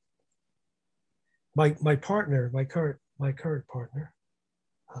 uh, my partner, my current partner,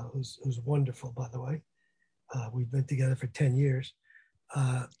 who's wonderful, by the way. We've been together for 10 years.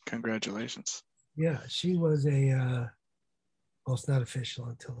 Uh, Congratulations. yeah, she was well, it's not official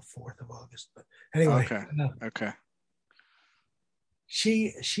until the 4th of August, but anyway, Okay. Okay.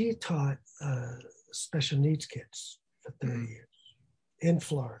 she taught special needs kids for 30 hmm years in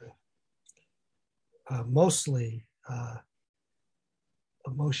Florida, mostly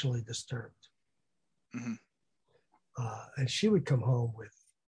emotionally disturbed. hmm And she would come home with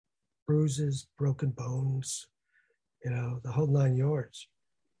bruises, broken bones, the whole 9 yards.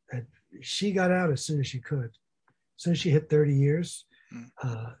 And she got out as soon as she could. As soon as she hit 30 years,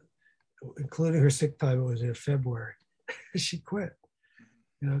 uh, including her sick time, it was in February. She quit,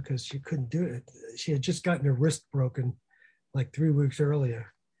 because she couldn't do it. She had just gotten her wrist broken like 3 weeks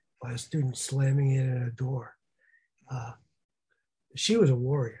earlier by a student slamming it in a door. Uh, she was a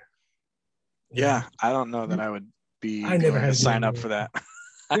warrior. You Yeah, know, I don't know that I would be I never willing had to to do sign anything up for like that. that.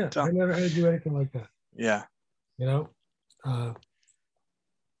 I Yeah, I don't. never had to do anything like that. Yeah. You know, uh,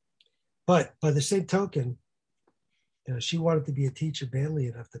 but by the same token, she wanted to be a teacher badly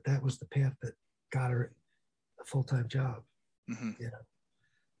enough that was the path that got her a full time job. hmm You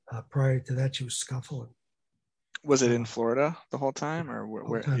Prior to that, she was scuffling. Was it in Uh, Florida the whole time, or Whole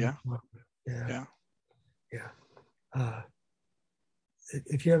where? time in Yeah. Florida. Yeah, Yeah. yeah. Uh,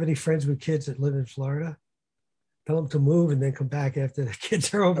 if you have any friends with kids that live in Florida, tell them to move and then come back after the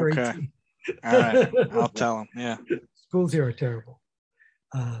kids are over Okay. 18. All right. I'll tell them. Yeah. Schools here are terrible.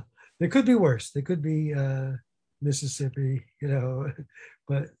 Uh, they could be worse. They could be Mississippi,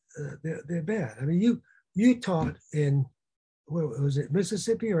 but they're bad. I mean, you taught in what was it,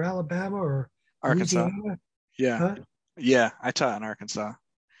 Mississippi or Alabama or Arkansas. Louisiana? Yeah. Huh? Yeah. I taught in Arkansas.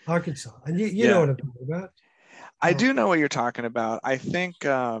 Arkansas. And you know Yeah. what I'm talking about. I Oh, do know what you're talking about. I think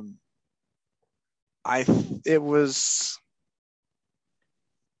it was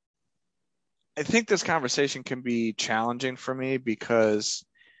I think this conversation can be challenging for me because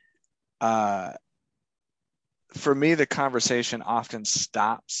uh for me the conversation often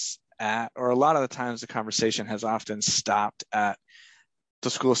stops at, or a lot of the times the conversation has often stopped at, the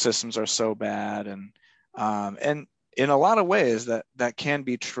school systems are so bad, and in a lot of ways that can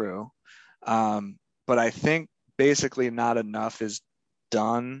be true, but I think basically not enough is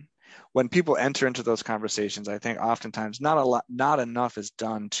done when people enter into those conversations. I think oftentimes not enough is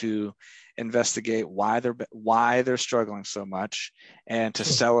done to investigate why they're struggling so much, and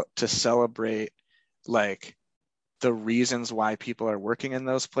sure. to celebrate like the reasons why people are working in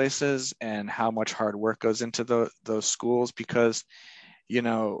those places and how much hard work goes into those schools, because you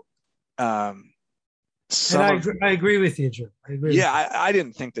know um, And some of I agree with you, Jim. I agree yeah, with you. I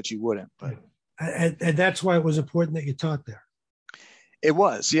didn't think that you wouldn't, but Yeah. And that's why it was important that you taught there. it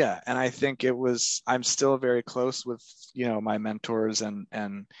was, yeah. And I think I'm still very close with my mentors,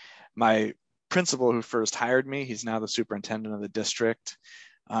 and my principal who first hired me. He's now the superintendent of the district.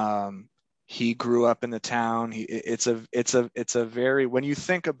 um, he grew up in the town. It's a very, when you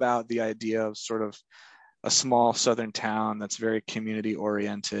think about the idea of sort of a small southern town that's very community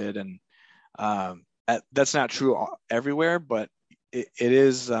oriented, and that's not true everywhere, but it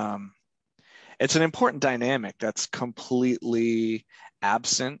is. It's an important dynamic that's completely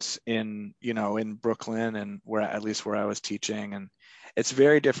absent in Brooklyn, and where, at least where I was teaching, and it's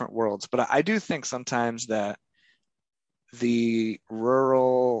very different worlds. But I do think sometimes that the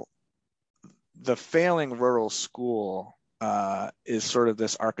rural, the failing rural school is sort of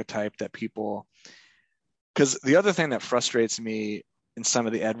this archetype that people, because the other thing that frustrates me in some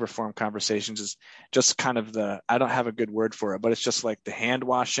of the ed reform conversations is just kind of I don't have a good word for it, but it's just like the hand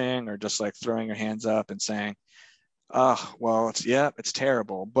washing, or just like throwing your hands up and saying, oh, well, it's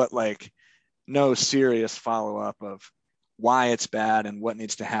terrible, but like no serious follow up of why it's bad and what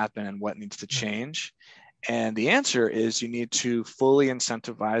needs to happen and what needs to Right. change. And the answer is you need to fully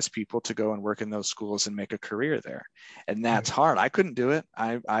incentivize people to go and work in those schools and make a career there. And that's Right. hard. I couldn't do it.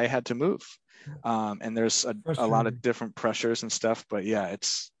 I had to move. And there's a lot of Frustrating. different pressures and stuff, but yeah,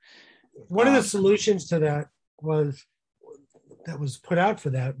 One of the um, solutions to was that was put out for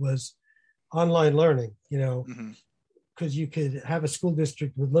that was online learning, mhm. because you could have a school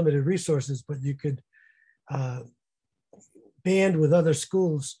district with limited resources, but you could uh, band with other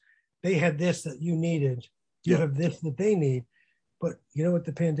schools. They had this that you needed. You Yep. have this that they need. But you know what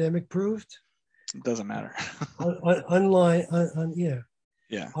the pandemic proved? It doesn't matter. Online,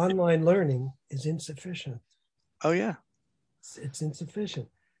 Yeah. online learning is insufficient. Oh yeah. It's insufficient.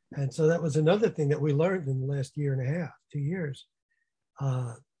 And so that was another thing that we learned in the last year and a half, 2 years,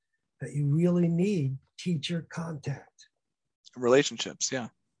 uh, that you really need teacher contact. Relationships. Yeah.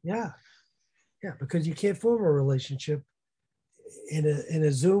 Yeah, yeah, because you can't form a relationship in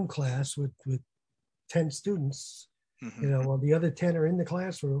a Zoom class with 10 students, Hmm. while the other 10 are in the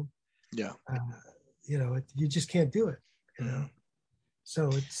classroom. Yeah. Uh, you just can't do it. You Hmm. know, so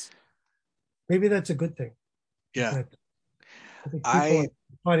it's maybe that's a good thing. Yeah. That I think people are I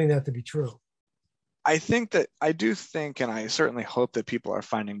finding that to be true. I think that I do think, and I certainly hope that people are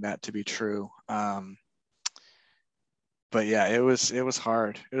finding that to be true. But yeah, it was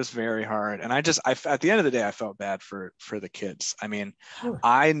hard. It was very hard, and at the end of the day, I felt bad for the kids. I mean, Sure.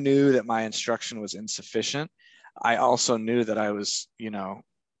 I knew that my instruction was insufficient. I also knew that I was,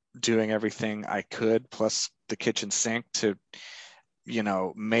 doing everything I could, plus the kitchen sink, to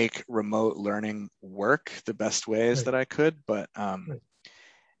make remote learning work the best ways Right. that I could. But Right.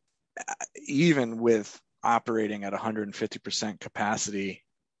 even with operating at 150% capacity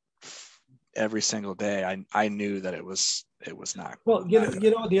every single day, I knew that it was Well, not good.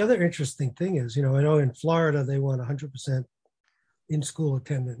 the other interesting thing is, I know in Florida they want 100% in school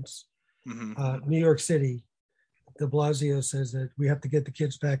attendance. Hmm. New York City, De Blasio says that we have to get the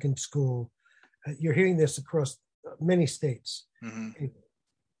kids back in school. You're hearing this across many states. Hmm.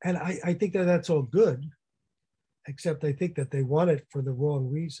 And I think that that's all good, except I think that they want it for the wrong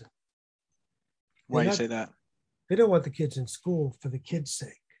reason. They're Why you not, say that? they don't want the kids in school for the kids'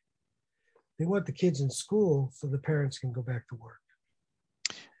 sake. they want the kids in school so the parents can go back to work,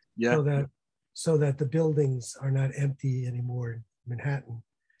 Yeah. so that the buildings are not empty anymore in Manhattan,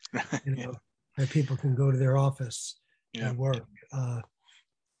 Yeah. that people can go to their office Yeah. and work.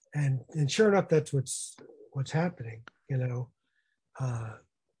 And sure enough, that's what's happening. Uh,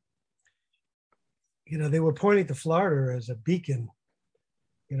 they were pointing to Florida as a beacon,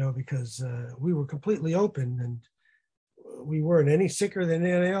 because we were completely open and we weren't any sicker than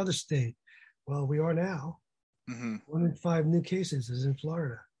any other state. Well, we are now. Mm-hmm. 1 in 5 new cases is in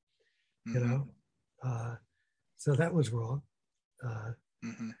Florida. You Mm-hmm. know, uh, so that was wrong. Uh,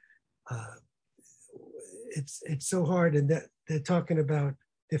 Mm-hmm. uh, it's so hard, and that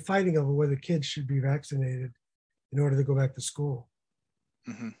they're fighting over whether kids should be vaccinated in order to go back to school.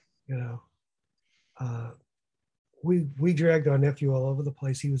 Mm-hmm. You know, uh, we dragged our nephew all over the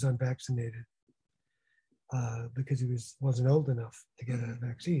place. He was unvaccinated because he wasn't old enough to get a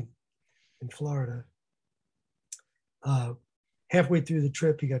vaccine in Florida. Halfway through the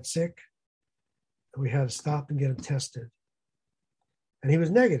trip, he got sick. We had to stop and get him tested, and he was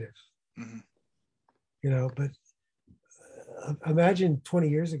negative. Mm-hmm. But imagine 20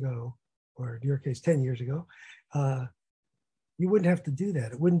 years ago, or in your case, 10 years ago, you wouldn't have to do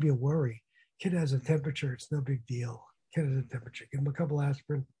that. It wouldn't be a worry. Kid has a temperature, it's no big deal. Kid has a temperature. Give him a couple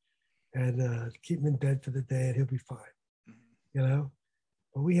aspirin and keep him in bed for the day, and he'll be fine.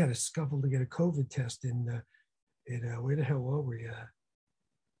 But we had to scuffle to get a COVID test in where the hell were we?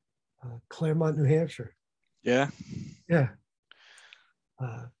 Claremont, New Hampshire. Yeah. Yeah.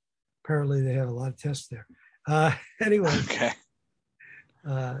 Apparently they have a lot of tests there. Anyway. Okay.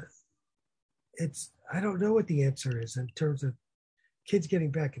 I don't know what the answer is in terms of kids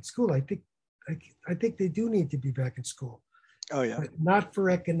getting back in school. I think they do need to be back in school. Oh yeah. But not for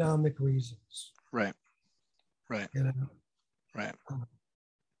economic reasons. Right. Right. Right.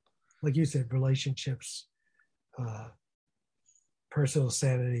 Like you said, relationships, personal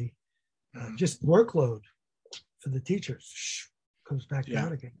sanity, just workload for the teachers comes back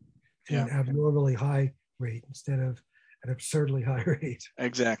down again to an abnormally high rate instead of an absurdly high rate.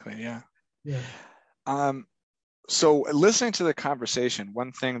 Exactly. Yeah. Yeah. So listening to the conversation,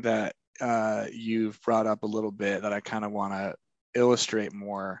 one thing that you've brought up a little bit that I kind of want to illustrate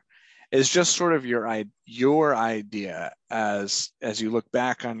more is just sort of your idea as you look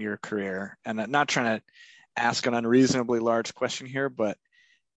back on your career, and I'm not trying to ask an unreasonably large question here, but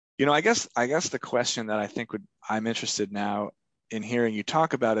I guess the question that I'm interested now in hearing you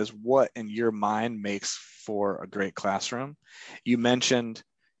talk about is what in your mind makes for a great classroom. You mentioned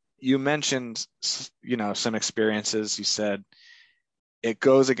some experiences. You said it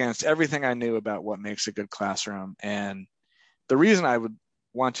goes against everything I knew about what makes a good classroom. And the reason I would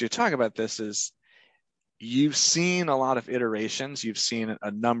want you to talk about this is you've seen a lot of iterations. You've seen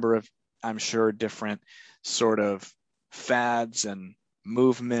a number of, I'm sure, different sort of fads and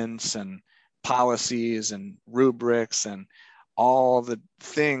movements and policies and rubrics, and all the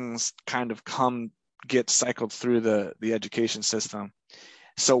things kind of get cycled through the education system.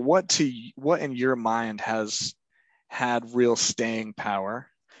 So what in your mind has had real staying power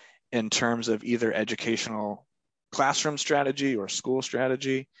in terms of either educational classroom strategy or school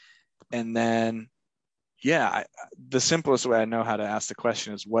strategy? And then, the simplest way I know how to ask the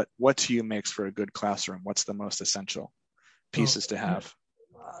question is what to you makes for a good classroom? What's the most essential pieces to have?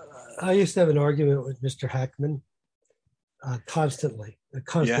 I used to have an argument with Mr. Hackman constantly, a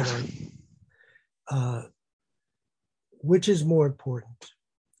constant argument. Which is more important,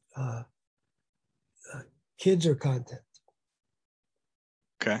 kids or content?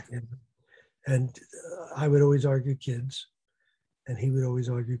 Okay. And I would always argue kids, and he would always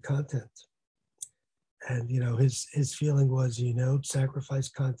argue content. And his feeling was, sacrifice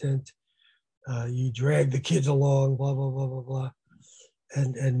content, you drag the kids along, blah blah blah blah blah.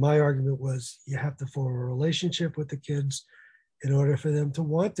 And my argument was, you have to form a relationship with the kids in order for them to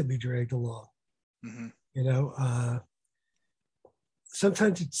want to be dragged along. Mm-hmm.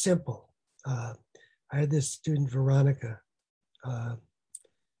 Sometimes it's simple. I had this student, Veronica,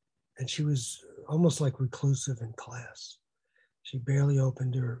 and she was almost like reclusive in class. She barely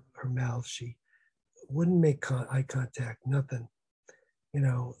opened her mouth. She wouldn't make eye contact, nothing, and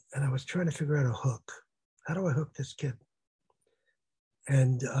I was trying to figure out a hook. How do I hook this kid?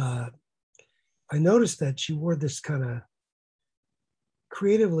 And I noticed that she wore this kind of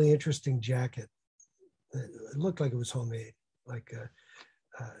creatively interesting jacket. It looked like it was homemade, like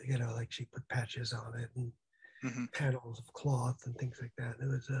like she put patches on it and panels of cloth and things like that. It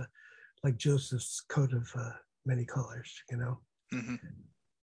was like Joseph's coat of many colors, Mm-hmm.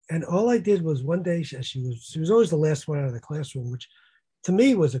 And all I did was one day, she was always the last one out of the classroom, which to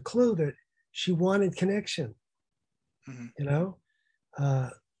me was a clue that She wanted connection, Mm-hmm. you know.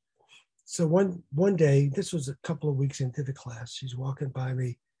 So one day, this was a couple of weeks into the class, she's walking by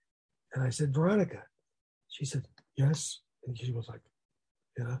me, and I said, Veronica. She said, yes. And she was like,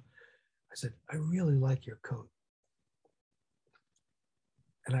 I said, I really like your coat.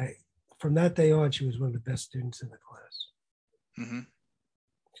 And from that day on, she was one of the best students in the class. Mm-hmm.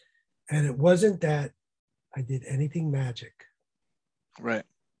 And it wasn't that I did anything magic. Right.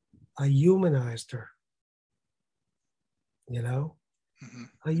 I humanized her, Mm-hmm.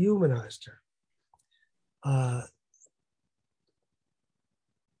 I humanized her.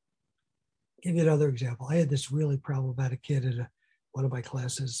 Give you another example. I had this really problematic kid in one of my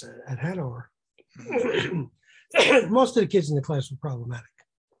classes at Hanover. Mm-hmm. Most of the kids in the class were problematic.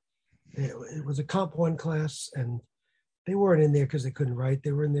 It was a Comp 1 class, and they weren't in there because they couldn't write.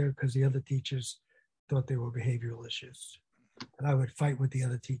 They were in there because the other teachers thought they were behavioral issues. And I would fight with the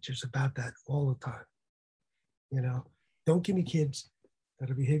other teachers about that all the time. Don't give me kids that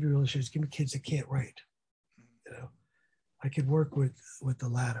are behavioral issues. Give me kids that can't write. I could work with the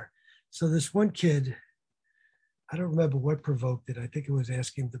latter. So this one kid, I don't remember what provoked it. I think it was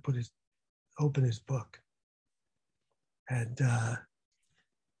asking him to open his book. And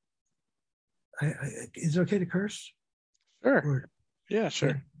is it okay to curse? Sure. Or, yeah, sure.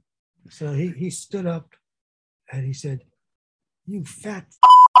 yeah. So he stood up and he said, "You fat."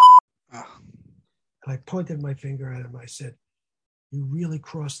 Oh. And I pointed my finger at him. I said, "You really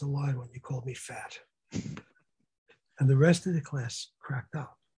crossed the line when you called me fat." And the rest of the class cracked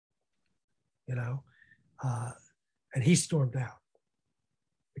up, and he stormed out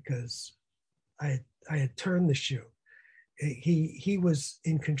because I had turned the shoe. He was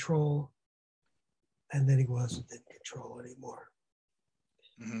in control, and then he wasn't in control anymore.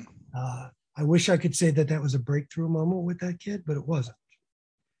 Mm-hmm. I wish I could say that was a breakthrough moment with that kid, but it wasn't.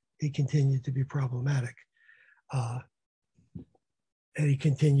 He continued to be problematic, and he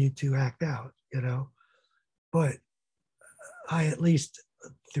continued to act out, But I, at least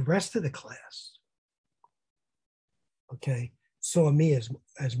the rest of the class, okay, saw me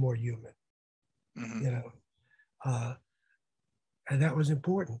as more human, Mm-hmm. And that was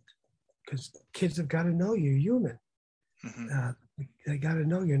important because kids have got to know you're human. Mm-hmm. They got to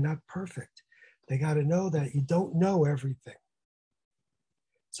know you're not perfect. They got to know that you don't know everything.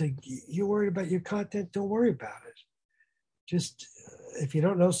 So you're worried about your content, don't worry about it. Just if you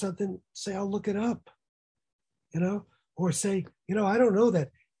don't know something, say, I'll look it up, or say, I don't know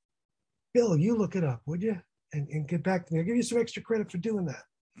that. Bill, you look it up, would you? And get back to me. I'll give you some extra credit for doing that.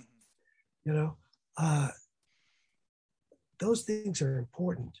 Those things are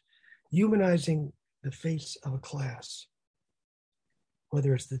important. Humanizing the face of a class,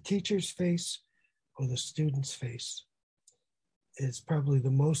 whether it's the teacher's face or the student's face, is probably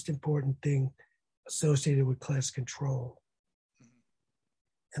the most important thing associated with class control.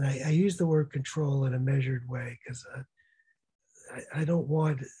 And I use the word control in a measured way because I don't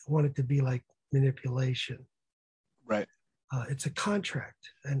want it to be like manipulation. Right. It's a contract.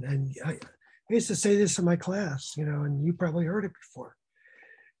 And I used to say this in my class, and you probably heard it before,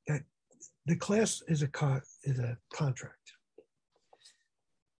 that the class is a contract.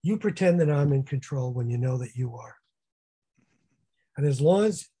 You pretend that I'm in control when you know that you are. And as long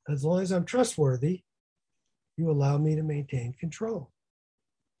as I'm trustworthy, you allow me to maintain control.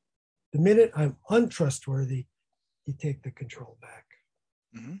 The minute I'm untrustworthy, you take the control back.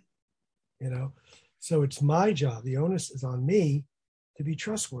 Mm-hmm. So it's my job. The onus is on me to be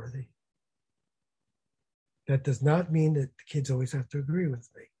trustworthy. That does not mean that the kids always have to agree with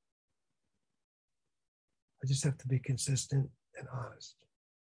me. I just have to be consistent and honest.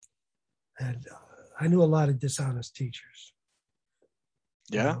 And I knew a lot of dishonest teachers.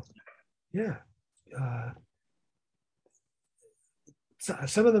 Yeah. Yeah. So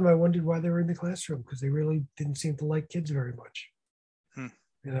some of them, I wondered why they were in the classroom because they really didn't seem to like kids very much.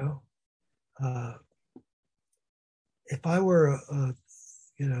 If I were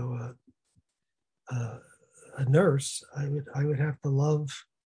a nurse, I would have to love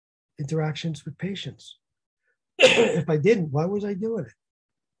interactions with patients. If I didn't, why was I doing it?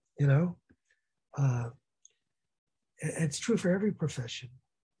 It's true for every profession.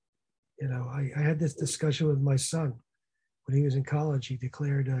 I had this discussion with my son when he was in college. He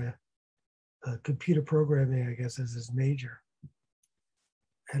declared a computer programming, I guess, as his major.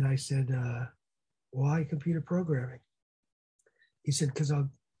 And I said, why computer programming? He said, because I'll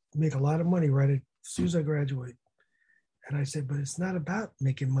make a lot of money right as soon as I graduate. And I said, but it's not about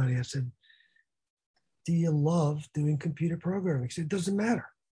making money. I said, do you love doing computer programming? He said, it doesn't matter.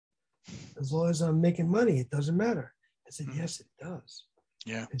 As long as I'm making money, it doesn't matter. I said, yes, it does.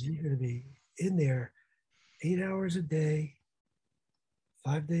 Yeah. Because you're going to be in there 8 hours a day,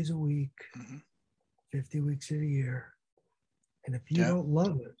 5 days a week, Mm-hmm. 50 weeks in a year. And if you Yeah. don't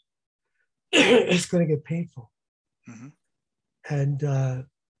love it, it's going to get painful. Mm-hmm. And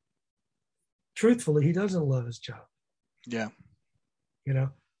truthfully, he doesn't love his job, Yeah. you know,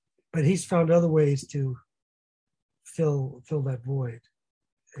 but he's found other ways to fill that void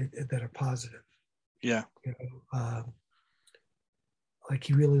that are positive. Yeah. You know, like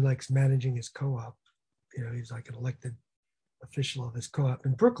he really likes managing his co-op. You know, he's like an elected official of his co-op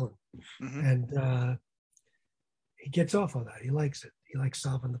in Brooklyn, Mm-hmm. and he gets off on that. He likes it. He likes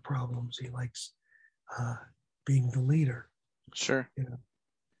solving the problems. He likes uh, being the leader. Sure. You know,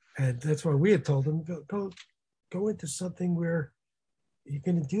 and that's why we had told him go into something where you're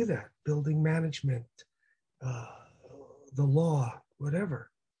going to do that, building management, uh, the law, whatever.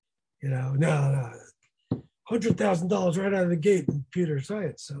 You know, no, $100,000 right out of the gate in computer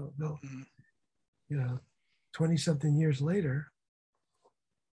science. So no, Mm-hmm. you know, 20 something years later,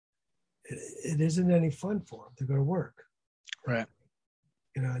 it isn't any fun for them to go to work. Right.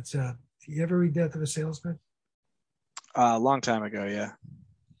 You know, it's you ever read Death of a Salesman? A long time ago. Yeah.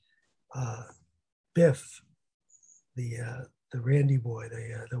 Uh, Biff, the Randy boy,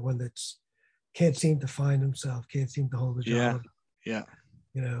 the one that's can't seem to find himself, can't seem to hold a Yeah. job. Yeah.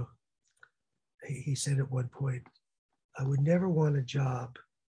 You know, he said at one point, I would never want a job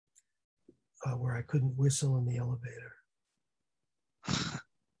where I couldn't whistle in the elevator.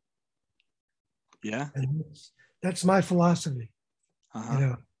 Yeah. And that's my philosophy. You Uh-huh.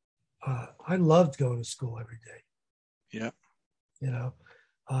 know, I loved going to school every day. Yeah. You know,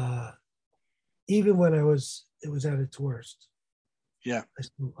 uh, even when it was at its worst. Yeah.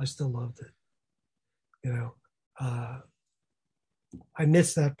 I still loved it. You know, I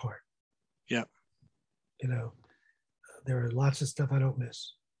miss that part. Yeah. You know, there are lots of stuff I don't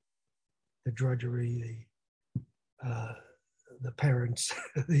miss. The drudgery, the parents,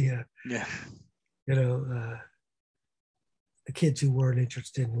 the Yeah. you know, the kids who weren't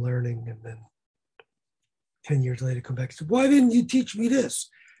interested in learning, and then 10 years later come back and say, "Why didn't you teach me this?"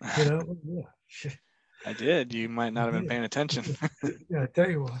 You know, yeah, I did. You might not have been paying attention. yeah. I tell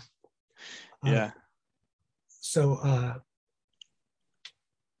you what. Uh, Yeah. so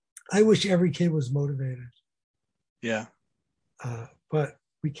I wish every kid was motivated, Yeah. but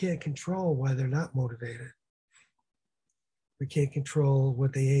we can't control why they're not motivated. We can't control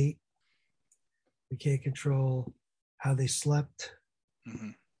what they ate. We can't control how they slept.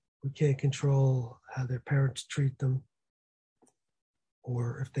 Mm-hmm. We can't control how their parents treat them,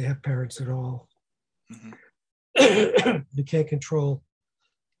 or if they have parents at all. Mm-hmm. We can't control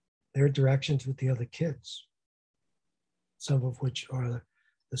their interactions with the other kids, some of which are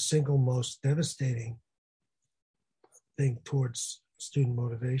the single most devastating thing towards student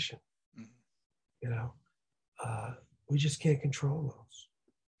motivation. Mm-hmm. You know, we just can't control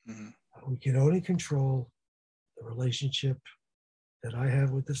those. Mm-hmm. We can only control the relationship that I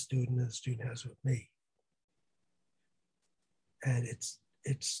have with the student and the student has with me. And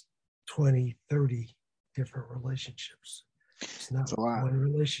it's 20, 30 different relationships. It's not It's a lot. one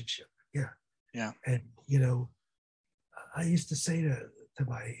relationship. Yeah. Yeah. And, you know, I used to say to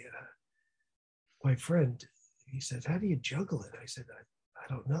my friend, he says, how do you juggle it? I said,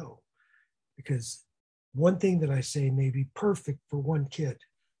 I don't know. Because one thing that I say may be perfect for one kid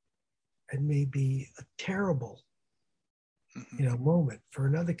and may be a terrible, Mm-hmm. moment for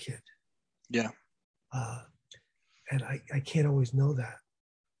another kid. Yeah. Uh, and I can't always know that.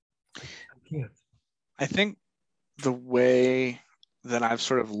 I can't. I think the way that I've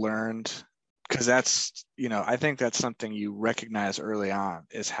sort of learned, because that's, I think that's something you recognize early on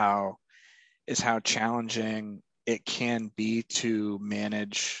is how challenging it can be to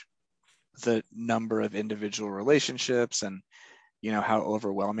manage the number of individual relationships and how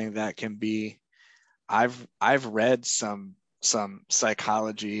overwhelming that can be. I've read some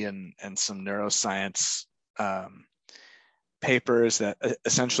psychology and some neuroscience papers that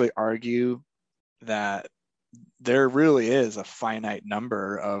essentially argue that there really is a finite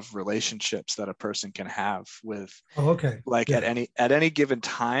number of relationships that a person can have with, Oh, okay. like, Yeah. at any given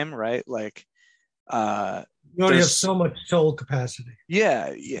time, right? Like You only have there's so much soul capacity.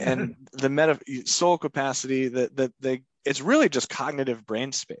 yeah, and the soul capacity, that they it's really just cognitive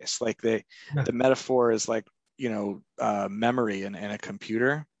brain space. Like Yeah. the metaphor is like, memory in a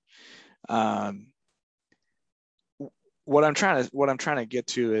computer. um what I'm trying to get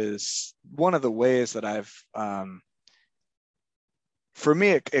to is one of the ways that I've for me,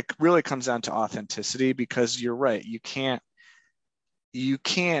 it really comes down to authenticity, because you're right, you can't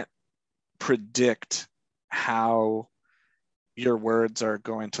predict how your words are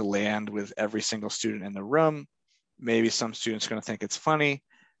going to land with every single student in the room. Maybe some students are going to think it's funny.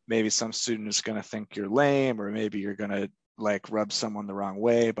 Maybe some student is going to think you're lame, or maybe you're going to like rub someone the wrong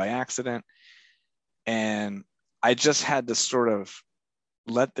way by accident. And I just had to sort of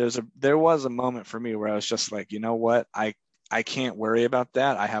there was a moment for me where I was just like, you know what? I can't worry about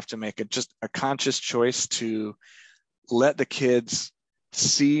that. I have to make just a conscious choice to let the kids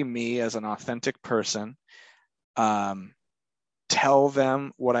see me as an authentic person. Um, Tell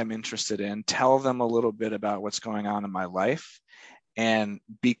them what I'm interested in, tell them a little bit about what's going on in my life, and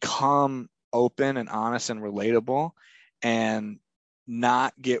become open and honest and relatable, and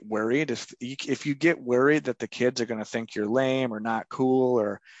not get worried. If you get worried that the kids are going to think you're lame or not cool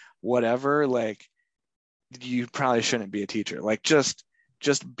or whatever, like, you probably shouldn't be a teacher. Like, just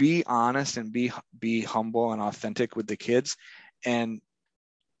be honest and be humble and authentic with the kids. And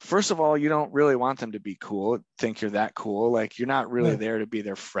first of all, you don't really want them to be cool, think you're that cool. Like, you're not really Right, there to be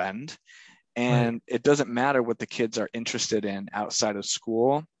their friend. right, And it doesn't matter what the kids are interested in outside of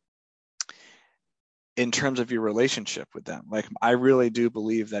school in terms of your relationship with them. Like, I really do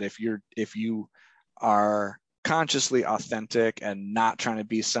believe that if you are consciously authentic and not trying to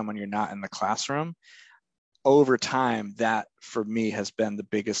be someone you're not in the classroom, over time, that for me has been the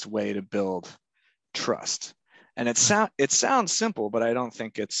biggest way to build trust. And right. it sounds simple, but I don't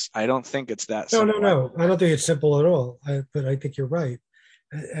think it's that No, no, simple. no. I don't think it's simple at all. But I think you're right.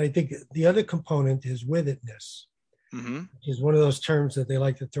 I think the other component is with itness, Mm-hmm. which is one of those terms that they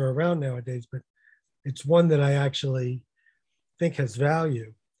like to throw around nowadays, but it's one that I actually think has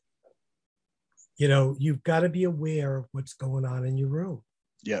value. You've got to be aware of what's going on in your room.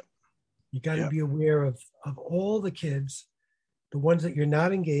 Yep. You got to Yep. be aware of all the kids, the ones that you're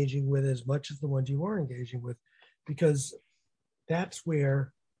not engaging with as much as the ones you are engaging with, because that's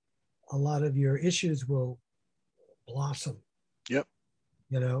where a lot of your issues will blossom, Yep.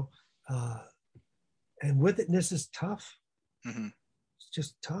 you know. Uh, and with itness is tough. Mm-hmm. It's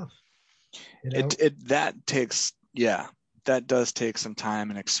just tough, you It know. it that takes yeah, that does take some time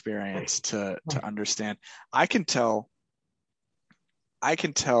and experience to Right. understand. I can tell I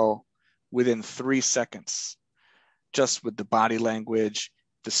can tell within 3 seconds, just with the body language,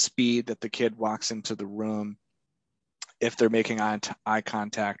 the speed that the kid walks into the room, if they're making eye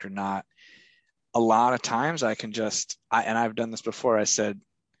contact or not. A lot of times I can and I've done this before. I said,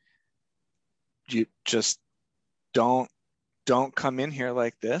 you just don't don't come in here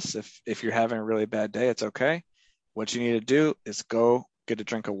like this. If you're having a really bad day, it's okay. What you need to do is go get a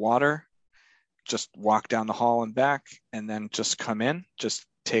drink of water, just walk down the hall and back, and then just come in, just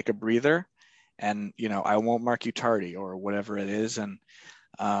take a breather, and I won't mark you tardy or whatever it is. And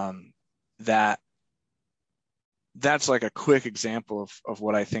um, that that's like a quick example of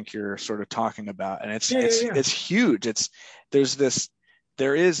what I think you're sort of talking about. And Yeah, yeah, yeah. it's huge. There's this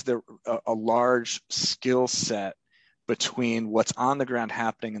there is a large skill set between what's on the ground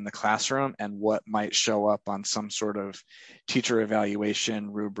happening in the classroom and what might show up on some sort of teacher evaluation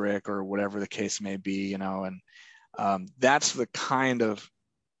rubric or whatever the case may be. And that's the kind of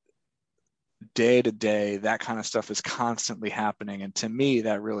day to day, that kind of stuff is constantly happening. And to me,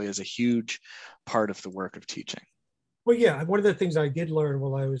 that really is a huge part of the work of teaching. Well, yeah. One of the things I did learn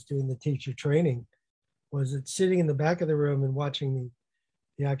while I was doing the teacher training was that sitting in the back of the room and watching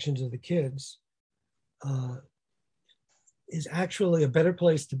the actions of the kids uh, is actually a better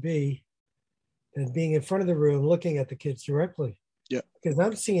place to be than being in front of the room looking at the kids directly. Yep. Because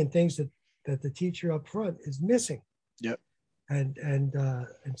I'm seeing things that the teacher up front is missing. Yep. And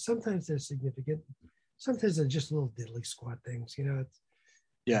sometimes they're significant. Sometimes they're just little diddly squat things,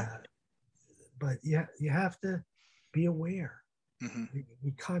 Yeah. uh, but you have to be aware, Mm-hmm.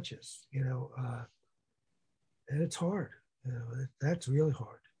 be conscious, and it's hard. That's really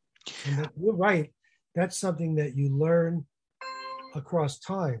hard. And you're right. That's something that you learn across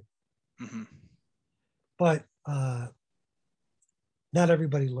time, Mm-hmm. but not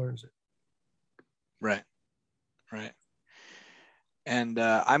everybody learns it. Right. Right. And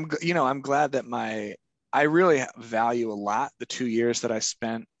I'm glad that I really value a lot the 2 years that I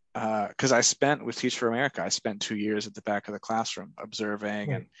spent, because I spent with Teach for America. I spent 2 years at the back of the classroom observing,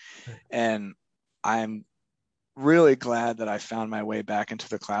 Right, and right. and I'm really glad that I found my way back into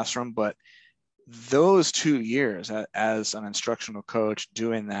the classroom. But those 2 years as an instructional coach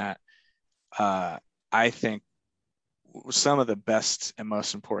doing that, uh, I think some of the best and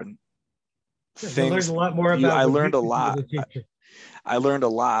most important Yeah, you learned things a lot more I about what learned you a could do as lot. a teacher. I learned a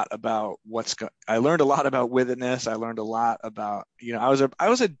lot about I learned a lot about withedness. I learned a lot about, I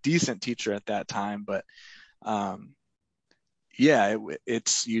was a decent teacher at that time, but um, yeah,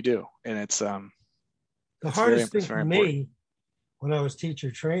 it's you do, and The it's very hardest thing for important. me when I was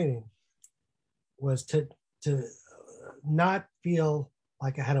teacher training was to not feel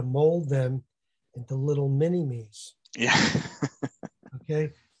like I had to mold them into little mini me's. Yeah.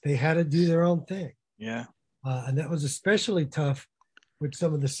 Okay, they had to do their own thing, Yeah. and that was especially tough with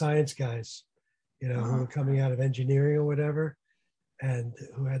some of the science guys, who Uh-huh. were coming out of engineering or whatever, and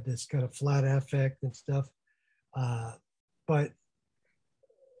who had this kind of flat affect and stuff. But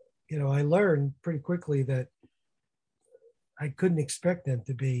I learned pretty quickly that I couldn't expect them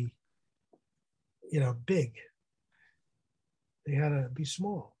to be, big. They had to be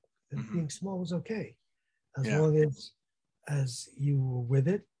small. And Mm-hmm. being small was okay, as Yeah. long as you were with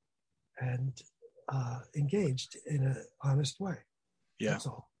it and engaged in an honest way. Yeah. That's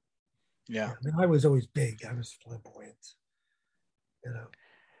all. Yeah. Yeah, I mean, I was always big. I was flamboyant. You know.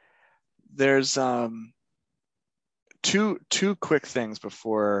 There's two quick things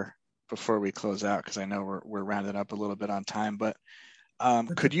before we close out, because I know we're rounding up a little bit on time, but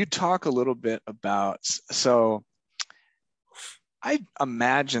But could you talk a little bit about, so I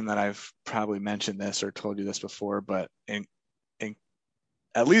imagine that I've probably mentioned this or told you this before, but in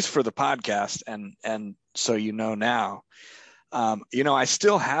at least for the podcast, and so now, I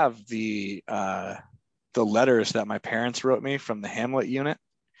still have the letters that my parents wrote me from the Hamlet unit.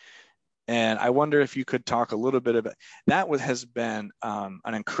 And I wonder if you could talk a little bit about that. Has been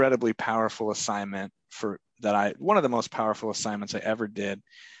an incredibly powerful assignment one of the most powerful assignments I ever did.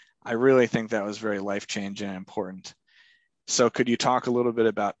 I really think that was very life-changing and important. So could you talk a little bit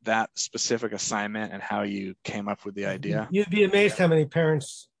about that specific assignment and how you came up with the idea? you'd be amazed how many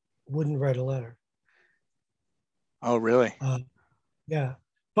parents wouldn't write a letter. Oh, really? Yeah,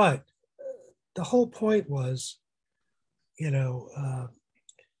 but the whole point was,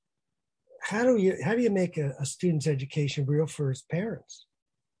 how do you make a student's education real for his parents?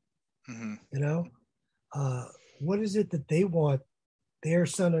 Mm-hmm. You know, uh, what is it that they want their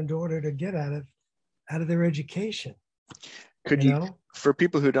son and daughter to get out of their education? Could You you, know, for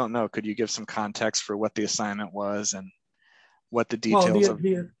people who don't know, could you give some context for what the assignment was and what the well, details of?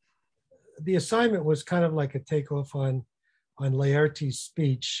 the assignment was kind of like a takeoff on Laertes'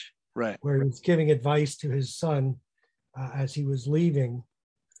 speech, Right. where he was giving advice to his son as he was leaving.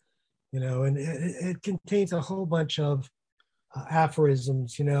 And it contains a whole bunch of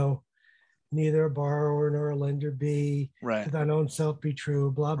aphorisms. Neither a borrower nor a lender be, Right. to thine own self be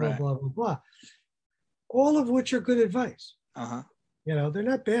true, blah blah Right. blah blah blah. All of which are good advice. Uh-huh. They're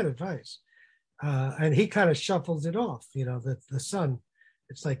not bad advice. And he kind of shuffles it off. The son.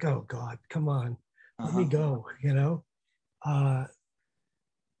 It's like, oh God, come on, let me Uh-huh. go.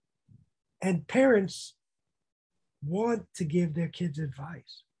 And parents want to give their kids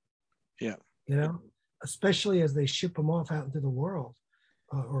advice. Yeah. You know, especially as they ship them off out into the world,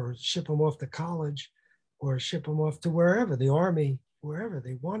 or ship them off to college, or ship them off to wherever, the army, wherever.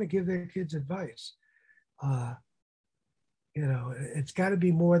 They want to give their kids advice. Uh, it's got to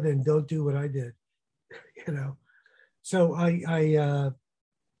be more than don't do what I did. you know. So I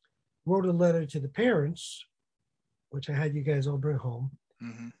wrote a letter to the parents, which I had you guys all bring home,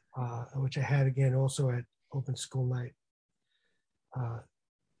 Mm-hmm. which I had again also at open school night, in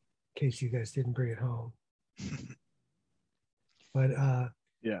case you guys didn't bring it home. But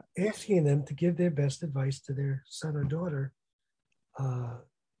Yeah. asking them to give their best advice to their son or daughter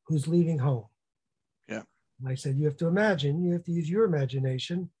who's leaving home. Yeah. And I said, you have to use your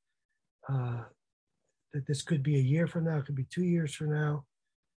imagination, that this could be a year from now, it could be 2 years from now.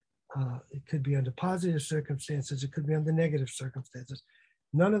 It could be under positive circumstances, it could be under negative circumstances.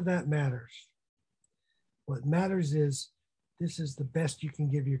 None of that matters. What matters is this is the best you can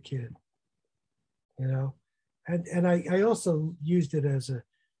give your kid. And I also used it as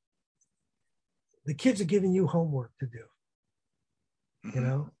the kids are giving you homework to do.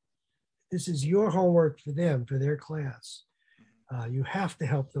 Mm-hmm. This is your homework for them, for their class. You have to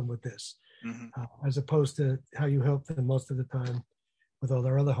help them with this, Mm-hmm. as opposed to how you help them most of the time with all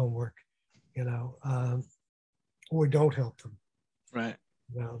their other homework, or don't help them. Right.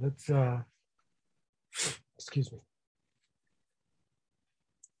 That's excuse me.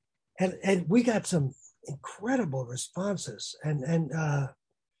 And we got some incredible responses, and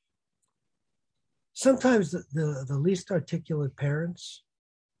sometimes the least articulate parents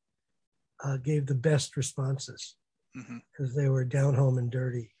gave the best responses because they were down home and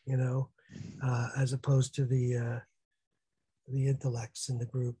dirty, as opposed to the intellects in the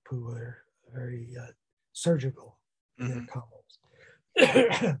group who were very surgical in their comments.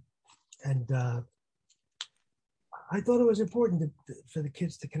 And I thought it was important for the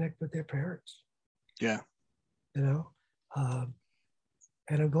kids to connect with their parents. Yeah. And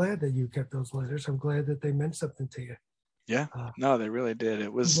I'm glad that you kept those letters. I'm glad that they meant something to you. Yeah. No, they really did.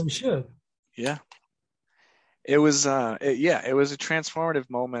 It was, They should. yeah, it was, yeah, it was a transformative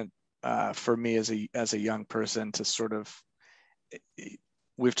moment for me as a young person to sort of.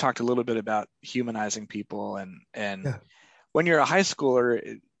 We've talked a little bit about humanizing people, and Yeah. when you're a high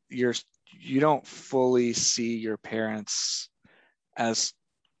schooler, you're you don't fully see your parents as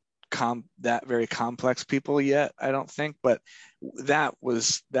that very complex people yet, I don't think. But that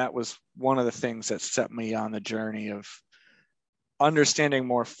was one of the things that set me on the journey of understanding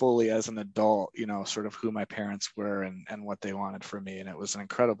more fully as an adult, sort of who my parents were and what they wanted from me. And it was an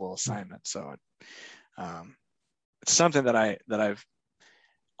incredible assignment. So um, it's something that I've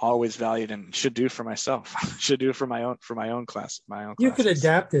always valued and should do for myself, should do for my own You could classes.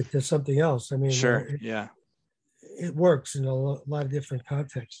 adapt it to something else. I mean, Sure. Yeah. it works in a lot of different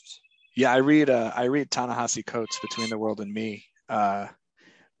contexts. Yeah. I read Ta-Nehisi Coates' Between the World and Me,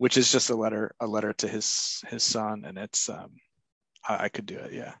 which is just a letter to his son. And it's, I could do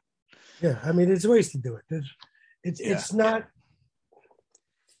it. Yeah. Yeah, I mean, there's ways to do it. Yeah. It's not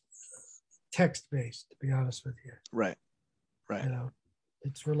text based, to be honest with you. Right. Right. You know,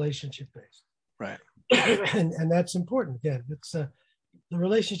 it's relationship based, Right. and that's important. Again, it's the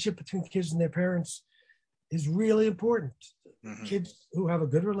relationship between kids and their parents is really important. Mm-hmm. Kids who have a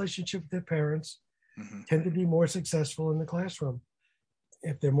good relationship with their parents Mm-hmm. tend to be more successful in the classroom.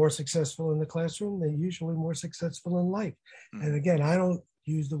 If they're more successful in the classroom, they're usually more successful in life. Mm-hmm. And again, I don't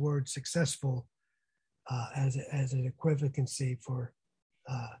use the word successful as an equivalency for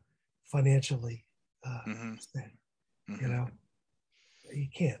financially. Mm-hmm. You know, you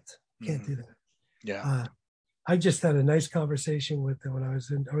can't do that. Yeah. I just had a nice conversation with them when I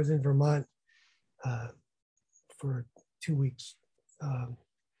was in Vermont for 2 weeks,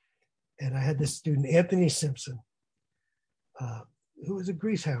 and I had this student Anthony Simpson, who was a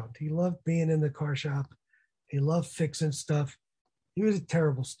grease hound. He loved being in the car shop. He loved fixing stuff. He was a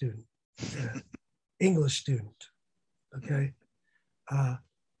terrible student, English student. Okay,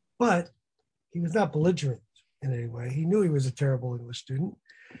 but he was not belligerent in any way. He knew he was a terrible English student,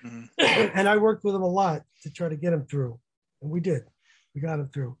 Mm-hmm. and I worked with him a lot to try to get him through, and we did. We got him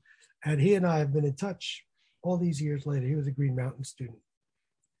through, and he and I have been in touch all these years later. He was a Green Mountain student,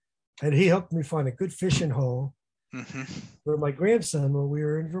 and he helped me find a good fishing hole Mm-hmm. for my grandson when we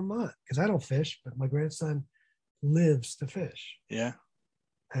were in Vermont, because I don't fish, but my grandson lives to fish. Yeah.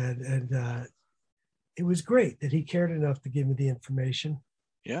 And it was great that he cared enough to give me the information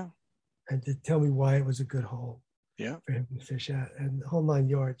Yeah. and to tell me why it was a good hole Yeah. for him to fish at, and the whole 9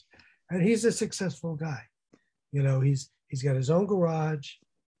 yards. And he's a successful guy. He's got his own garage.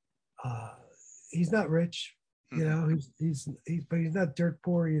 Uh, he's not rich, Mm-hmm. but he's not dirt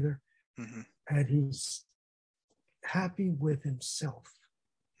poor either. Mm-hmm. And he's happy with himself.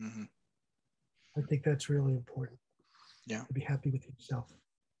 Mm-hmm. I think that's really important. Yeah. To be happy with yourself.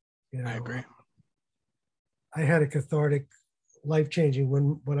 I agree. I had a cathartic, life-changing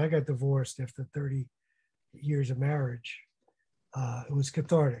when I got divorced after 30 years of marriage. It was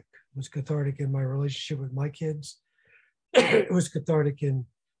cathartic. It was cathartic in my relationship with my kids. It was cathartic in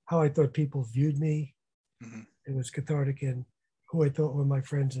how I thought people viewed me. Mm-hmm. It was cathartic in who I thought were my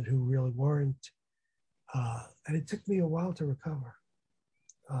friends and who really weren't. And it took me a while to recover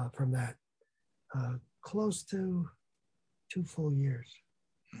from that. Close to 2 full years.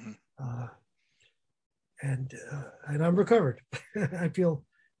 Mm-hmm. And I'm recovered. I feel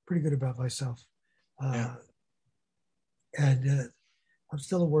pretty good about myself. Yeah. And I'm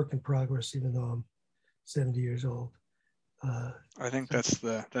still a work in progress, even though I'm 70 years old. I think that's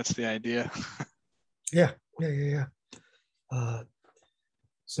the idea. Yeah.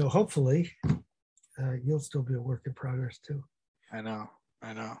 So hopefully, you'll still be a work in progress too. I know.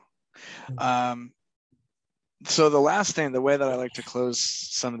 So the last thing, the way that I like to close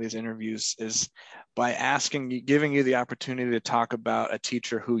some of these interviews is by giving you the opportunity to talk about a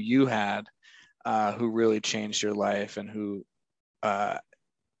teacher who you had, who really changed your life and who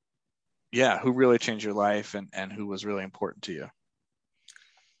really changed your life and who was really important to you.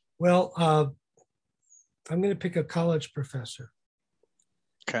 Well, I'm going to pick a college professor.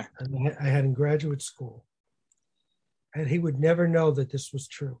 Okay. I had in graduate school. And he would never know that this was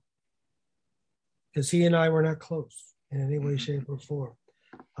true, because he and I were not close in any way, shape, or form.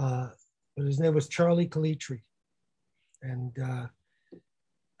 But his name was Charlie Calitri. And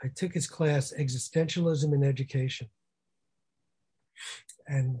I took his class, Existentialism in Education.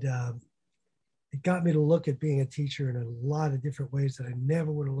 And it got me to look at being a teacher in a lot of different ways that I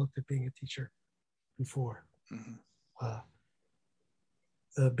never would have looked at being a teacher before. Mm-hmm.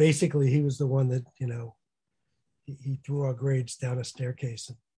 Basically, he was the one that, he threw our grades down a staircase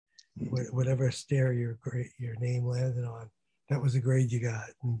and whatever stair your name landed on, that was the grade you got,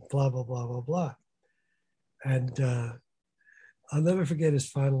 and blah blah blah blah blah. And I'll never forget his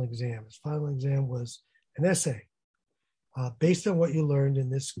final exam. His final exam was an essay based on what you learned in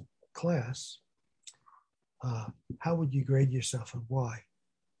this class. How would you grade yourself and why?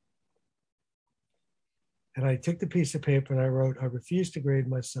 And I took the piece of paper and I wrote, I refuse to grade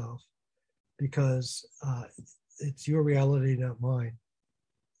myself because it's your reality, not mine.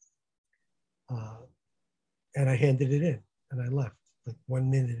 And I handed it in and I left like 1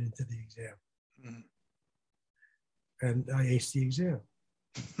 minute into the exam. Mm. And I aced the exam.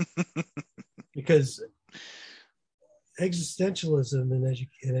 Because existentialism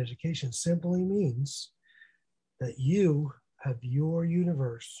in education simply means that you have your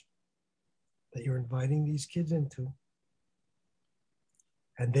universe that you're inviting these kids into,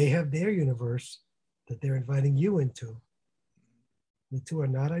 and they have their universe that they're inviting you into. The two are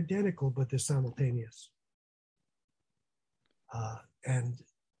not identical, but they're simultaneous. And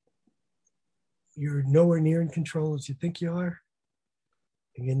you're nowhere near in control as you think you are,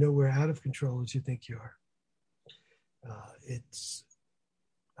 and you're nowhere out of control as you think you are.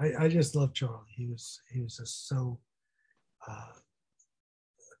 I just love Charlie. He was just so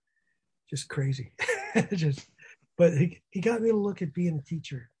just crazy. But he got me to look at being a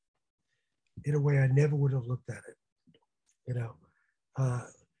teacher in a way I never would have looked at it.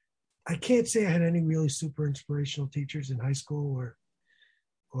 I can't say I had any really super inspirational teachers in high school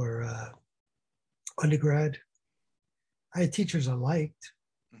or undergrad. I had teachers I liked,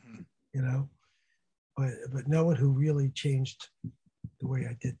 mm-hmm. But no one who really changed the way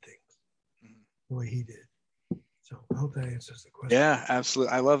I did things, mm-hmm. the way he did. So I hope that answers the question. Yeah,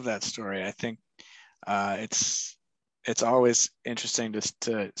 absolutely. I love that story. I think it's always interesting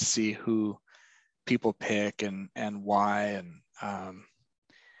to see who people pick and why. And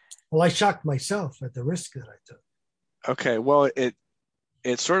well, I shocked myself at the risk that I took. Okay, well, it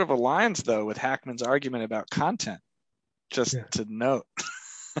sort of aligns though with Hackman's argument about content. Just to note.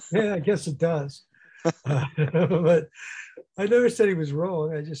 Yeah, I guess it does. But I never said he was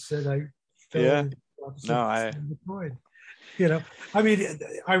wrong. I just said I fell the coin. I mean,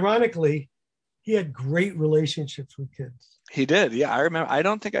 ironically, he had great relationships with kids. He did. Yeah, I remember. I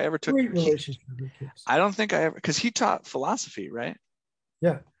don't think I ever took great relationships with kids. I don't think I ever, because he taught philosophy, right?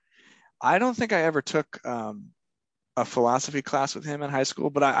 Yeah. I don't think I ever took a philosophy class with him in high school,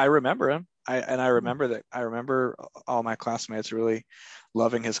 but I remember him. I remember all my classmates really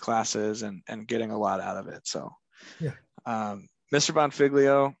loving his classes and getting a lot out of it. So, yeah. Mr.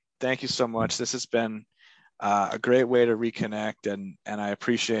 Bonfiglio, thank you so much. This has been a great way to reconnect, and I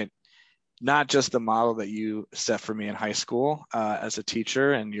appreciate not just the model that you set for me in high school as a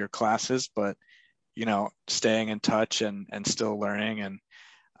teacher and your classes, but staying in touch and still learning. And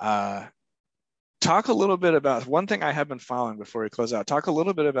talk a little bit about one thing I have been following before we close out. Talk a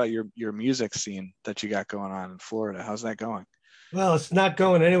little bit about your music scene that you got going on in Florida. How's that going? Well, it's not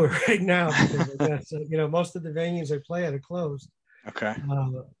going anywhere right now because I guess, most of the venues I play at are closed. Okay.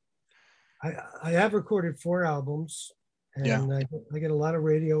 I have recorded 4 albums, and I get a lot of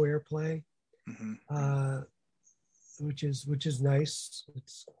radio airplay, mm-hmm. Which is nice.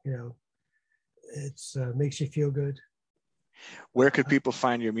 It's it's makes you feel good. Where could people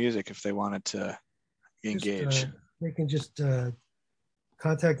find your music if they wanted to engage? They can just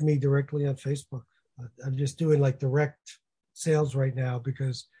contact me directly on Facebook. I'm just doing like direct sales right now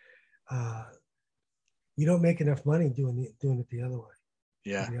because you don't make enough money doing it the other way.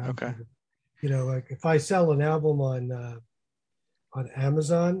 Yeah. Okay. Like if I sell an album on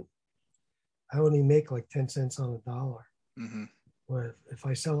Amazon, I only make like 10 cents on a dollar. Mm-hmm. But if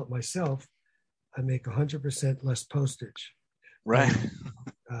I sell it myself, I make 100% less postage. Right.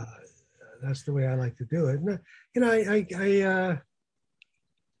 That's the way I like to do it. And,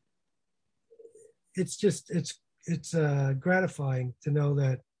 it's gratifying to know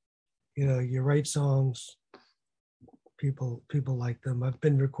that, you write songs, people like them. I've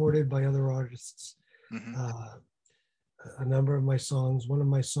been recorded by other artists. Mm-hmm. A number of my songs. One of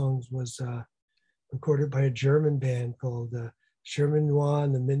my songs was recorded by a German band called Sherman Noir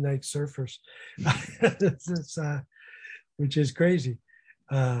and the Midnight Surfers, which is crazy.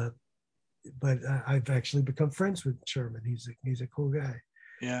 But I've actually become friends with Sherman. He's a cool guy.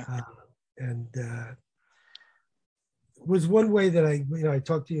 Yeah. And was one way that I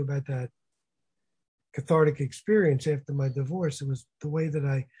talked to you about that cathartic experience after my divorce. It was the way that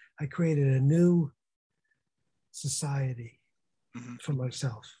I created a new society mm-hmm. for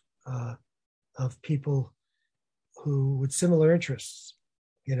myself of people who with similar interests,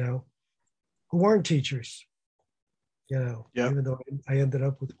 who aren't teachers, Yep. even though I ended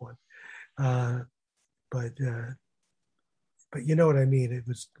up with one. Uh, but but you know what I mean. It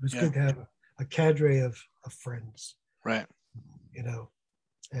was Yeah. good to have a cadre of friends, Right. you know,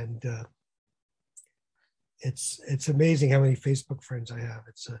 and it's amazing how many Facebook friends I have.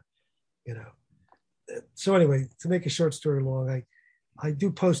 It's you know. So anyway, to make a short story long, I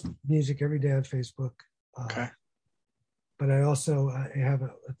do post music every day on Facebook, uh, Okay. but I also I have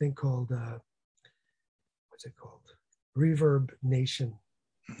a thing called what's it called? Reverb Nation.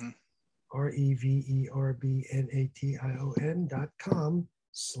 Hmm.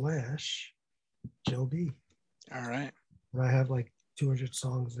 REVERBNATION.com/Joe B. All right. And I have like 200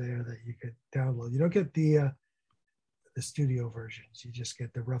 songs there that you could download. You don't get the studio versions. You just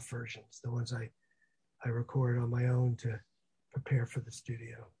get the rough versions, the ones I record on my own to prepare for the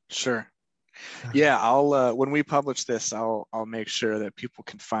studio. Sure. Uh, Yeah, I'll when we publish this, I'll make sure that people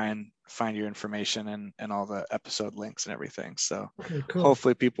can find your information and all the episode links and everything. So okay, cool.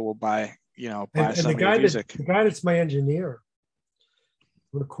 hopefully people will buy And some of your music. the guy that's my engineer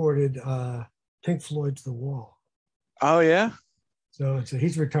recorded Pink Floyd's The Wall. Oh yeah. So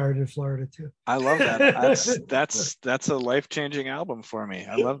he's retired in Florida too. I love that. That's a life-changing album for me.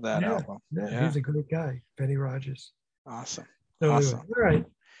 I love that Yeah, album. yeah, Yeah. he's a great guy, Benny Rogers. Awesome. So anyway, Awesome. all right.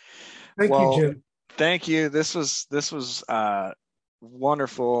 Thank you, Well, Jim. thank you. This was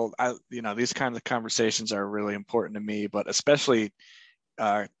wonderful. These kinds of conversations are really important to me, but especially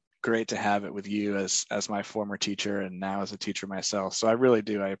uh, great to have it with you as my former teacher and now as a teacher myself. So I really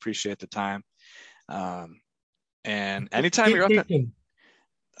do. I appreciate the time. Um, and anytime you're Keep up in, teaching.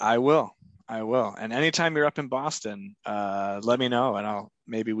 I will. I will. And anytime you're up in Boston, let me know and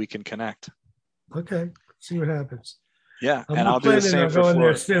maybe we can connect. Okay, see what happens. Yeah. I'm And not I'll do the planning same on for going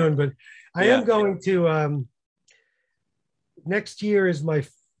there Florida. soon, but I Yeah. am going to. Next year is my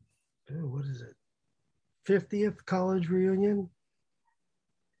what is it? 50th college reunion,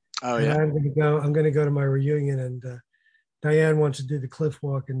 Oh and yeah. I'm going to go. I'm going to go to my reunion, and Diane wants to do the cliff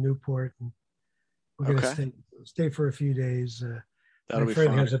walk in Newport, and we're going to Okay. stay for a few days. My That'll be friend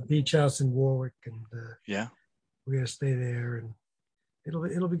fun. has a beach house in Warwick, and Yeah. we're going to stay there, and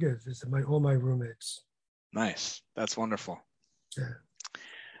it'll be good. This is all my roommates. Nice. That's wonderful. Yeah.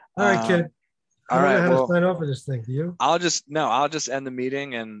 All right, kid. Um, I all don't know right. how to Well, sign off of this thing. Do you? I'll just end the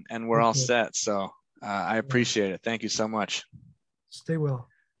meeting and we're all Okay. set. So I All right. appreciate it. Thank you so much. Stay well.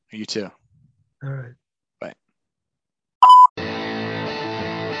 You too. All right.